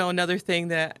another thing. Another thing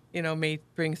that may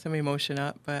bring some emotion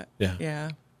up. But yeah.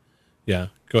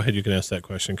 Go ahead. You can ask that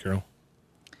question, Carol.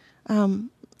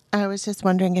 I was just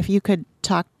wondering if you could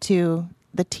talk to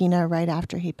the Tina right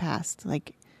after he passed,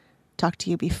 like talk to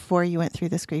you before you went through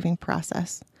this grieving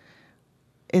process.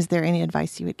 Is there any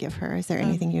advice you would give her? Is there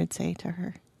anything you would say to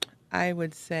her? I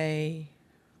would say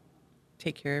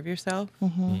take care of yourself.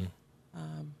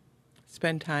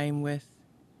 Spend time with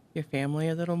your family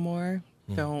a little more.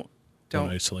 Don't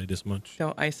isolate as much.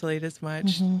 Don't isolate as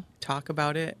much. Talk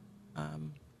about it.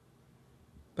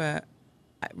 But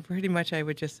pretty much I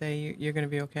would just say you're going to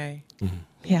be okay.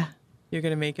 Yeah. you're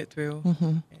going to make it through. Mm-hmm.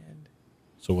 And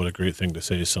So what a great thing to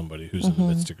say to somebody who's in the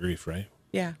midst of grief, right?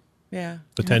 yeah, yeah.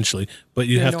 Potentially. But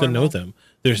you They're have to know normal. them.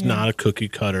 There's not a cookie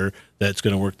cutter that's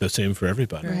going to work the same for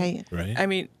everybody. Right. Right? I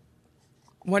mean,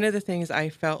 one of the things I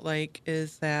felt like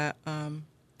is that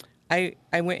I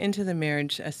went into the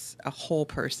marriage as a whole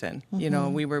person. You know,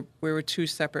 we were two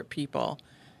separate people,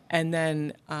 and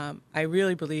then I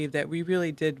really believe that we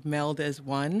really did meld as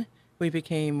one. We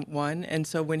became one, and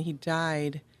so when he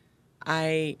died,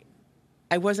 I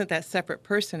wasn't that separate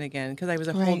person again because I was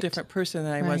a whole Right. different person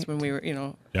than I was Right. when we were,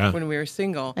 Yeah. when we were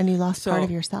single. And you lost part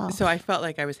of yourself. So I felt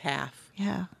like I was half.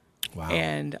 Yeah. Wow.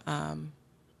 And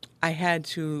I had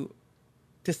to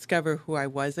discover who I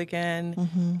was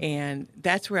again. And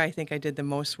that's where I think I did the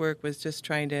most work, was just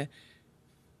trying to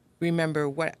remember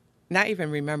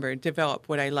develop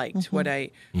what I liked,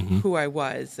 who I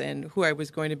was and who I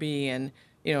was going to be. And,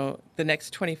 the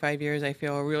next 25 years I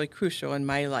feel are really crucial in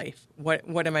my life. What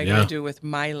am I going to do with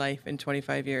my life in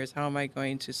 25 years? How am I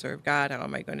going to serve God? How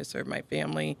am I going to serve my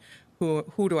family?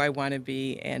 Who do I want to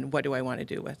be, and what do I want to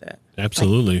do with it?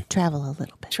 Absolutely. Travel a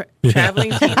little bit. Traveling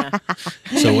Tina.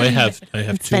 It's So I have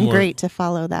two been more. great to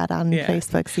follow that on Yeah.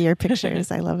 Facebook, see your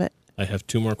pictures. I love it. I have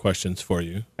two more questions for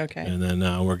you. Okay. And then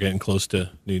we're getting close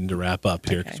to needing to wrap up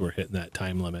here because Okay. we're hitting that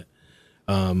time limit.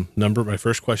 My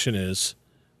first question is,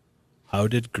 how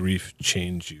did grief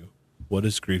change you? What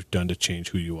has grief done to change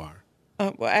who you are?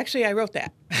 Well, actually, I wrote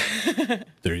that.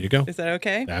 There you go. Is that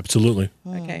okay? Absolutely.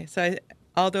 Okay. So,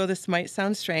 although this might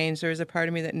sound strange, there is a part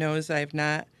of me that knows I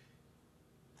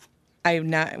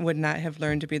would not have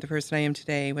learned to be the person I am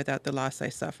today without the loss I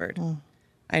suffered.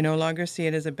 I no longer see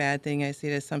it as a bad thing. I see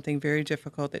it as something very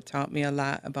difficult that taught me a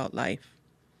lot about life.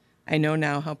 I know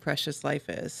now how precious life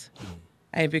is.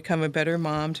 I have become a better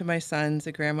mom to my sons,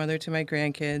 a grandmother to my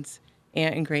grandkids,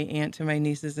 aunt and great aunt to my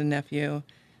nieces and nephew,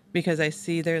 because I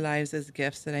see their lives as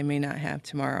gifts that I may not have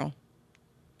tomorrow,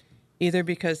 either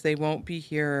because they won't be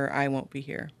here or I won't be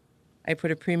here. I put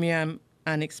a premium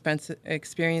on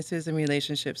experiences and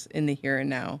relationships in the here and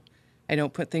now. I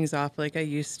don't put things off like I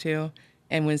used to,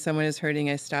 and when someone is hurting,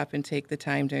 I stop and take the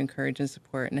time to encourage and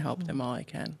support and help them all I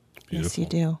can. Beautiful. Yes, you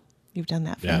do. You've done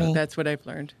that for Yeah. me. That's what I've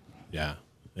learned. Yeah.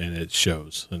 And it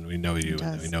shows. And we know you, and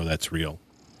does. we know that's real.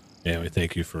 And we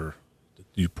thank you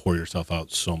you pour yourself out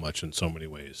so much in so many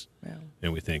ways. Yeah.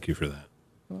 And we thank you for that.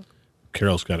 You're welcome.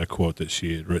 Carol's got a quote that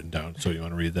she had written down. So you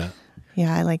want to read that?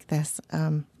 Yeah, I like this.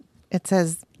 It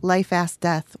says, "Life asked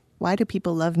death, 'Why do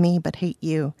people love me but hate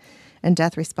you?' And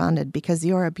death responded, 'Because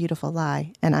you're a beautiful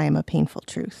lie and I am a painful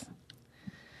truth.'"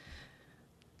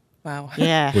 Wow.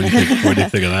 Yeah. What do you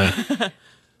think of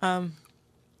that?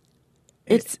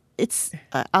 It's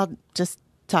I'll just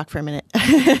talk for a minute.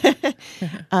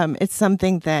 It's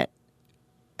something that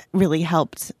really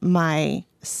helped my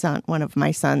son, one of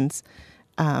my sons,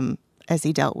 as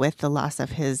he dealt with the loss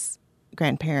of his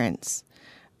grandparents,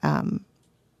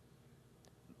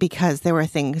 because there were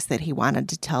things that he wanted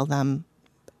to tell them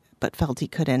but felt he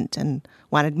couldn't, and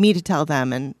wanted me to tell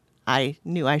them, and I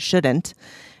knew I shouldn't.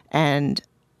 And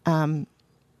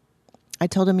I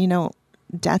told him,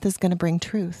 death is going to bring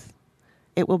truth.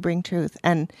 It will bring truth.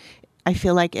 And I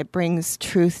feel like it brings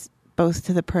truth both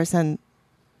to the person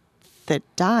that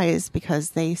dies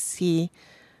because they see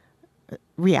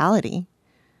reality,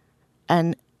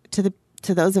 and to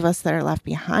those of us that are left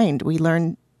behind, we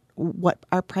learn what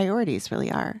our priorities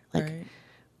really are. Like, Right.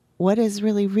 what is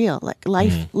really real? Like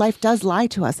life does lie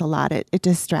to us a lot. It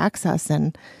distracts us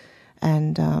and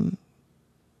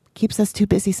keeps us too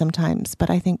busy sometimes. But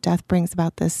I think death brings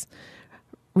about this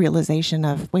realization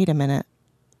of, wait a minute,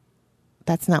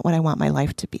 that's not what I want my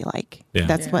life to be like. Yeah.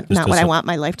 That's Yeah. not This what I doesn't- want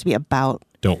my life to be about.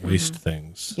 Don't waste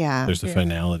things. Yeah. There's a Yeah.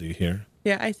 finality here.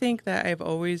 Yeah, I think that I've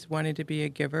always wanted to be a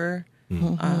giver.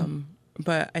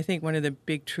 But I think one of the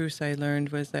big truths I learned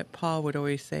was that Paul would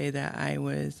always say that I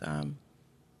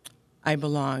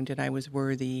belonged and I was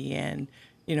worthy. And,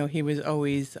 he was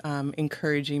always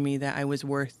encouraging me that I was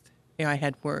I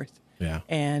had worth. Yeah.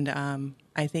 And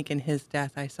I think in his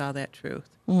death, I saw that truth.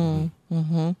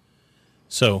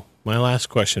 So my last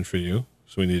question for you,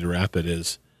 so we need to wrap it,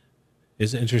 is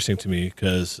interesting to me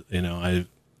because,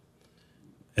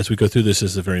 as we go through this,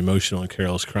 is very emotional and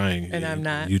Carol's crying. And I'm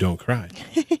not. You don't cry.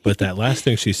 But that last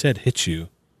thing she said hit you.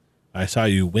 I saw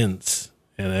you wince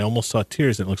and I almost saw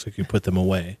tears and it looks like you put them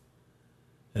away.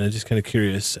 And I'm just kind of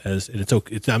curious that's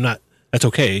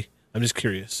okay. I'm just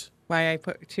curious. Why I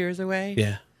put tears away?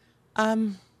 Yeah. I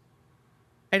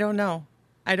don't know.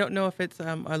 I don't know if it's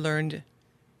I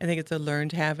think it's a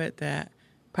learned habit that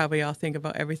probably I'll think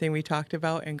about everything we talked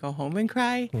about and go home and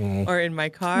cry or in my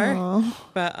car. Aw.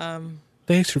 But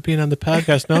thanks for being on the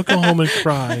podcast. Now go home and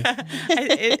cry.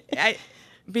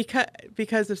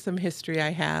 Because of some history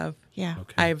I have, Yeah.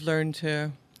 Okay. I've learned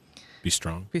to Be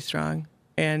strong. be strong.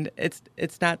 And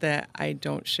it's not that I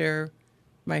don't share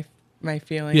my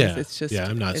feelings. Yeah. It's just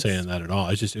I'm not saying that at all.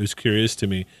 It was curious to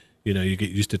me. You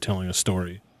get used to telling a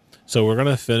story. So we're going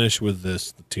to finish with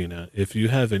this, Tina. If you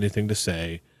have anything to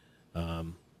say,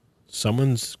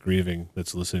 someone's grieving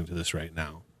that's listening to this right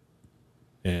now,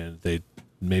 and they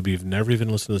maybe have never even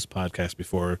listened to this podcast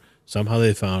before. Somehow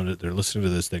they found it. They're listening to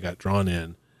this. They got drawn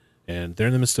in, and they're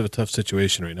in the midst of a tough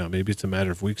situation right now. Maybe it's a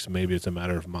matter of weeks. Maybe it's a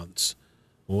matter of months.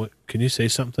 Can you say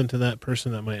something to that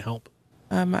person that might help?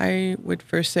 I would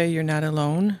first say you're not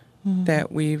alone. That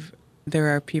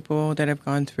there are people that have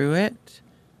gone through it,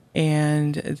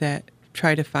 and that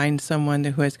try to find someone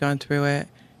who has gone through it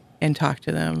and talk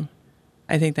to them.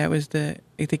 I think that was the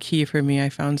key for me. I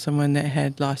found someone that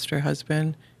had lost her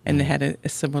husband and had a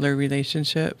similar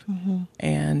relationship,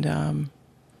 and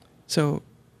so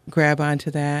grab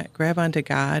onto that. Grab onto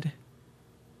God.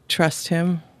 Trust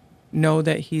Him. Know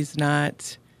that He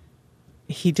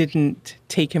didn't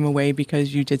take him away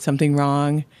because you did something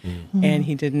wrong, and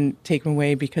He didn't take him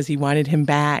away because He wanted him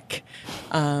back,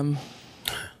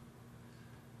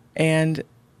 and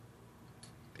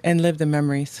live the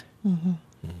memories.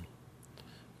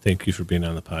 Thank you for being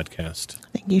on the podcast.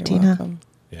 Thank you, You're Tina. welcome.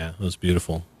 Yeah, that was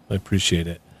beautiful. I appreciate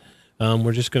it.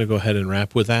 We're just going to go ahead and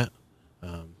wrap with that.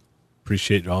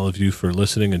 Appreciate all of you for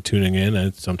listening and tuning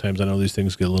in. Sometimes I know these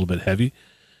things get a little bit heavy,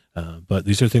 but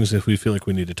these are things that we feel like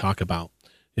we need to talk about.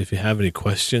 If you have any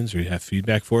questions or you have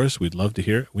feedback for us, we'd love to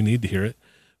hear it. We need to hear it.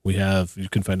 You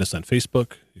can find us on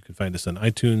Facebook. You can find us on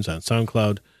iTunes, on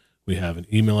SoundCloud. We have an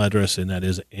email address, and that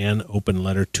is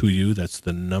anopenletter2u. That's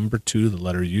the number 2, the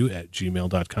letter U,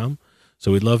 @gmail.com.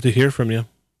 So we'd love to hear from you.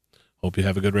 Hope you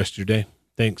have a good rest of your day.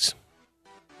 Thanks.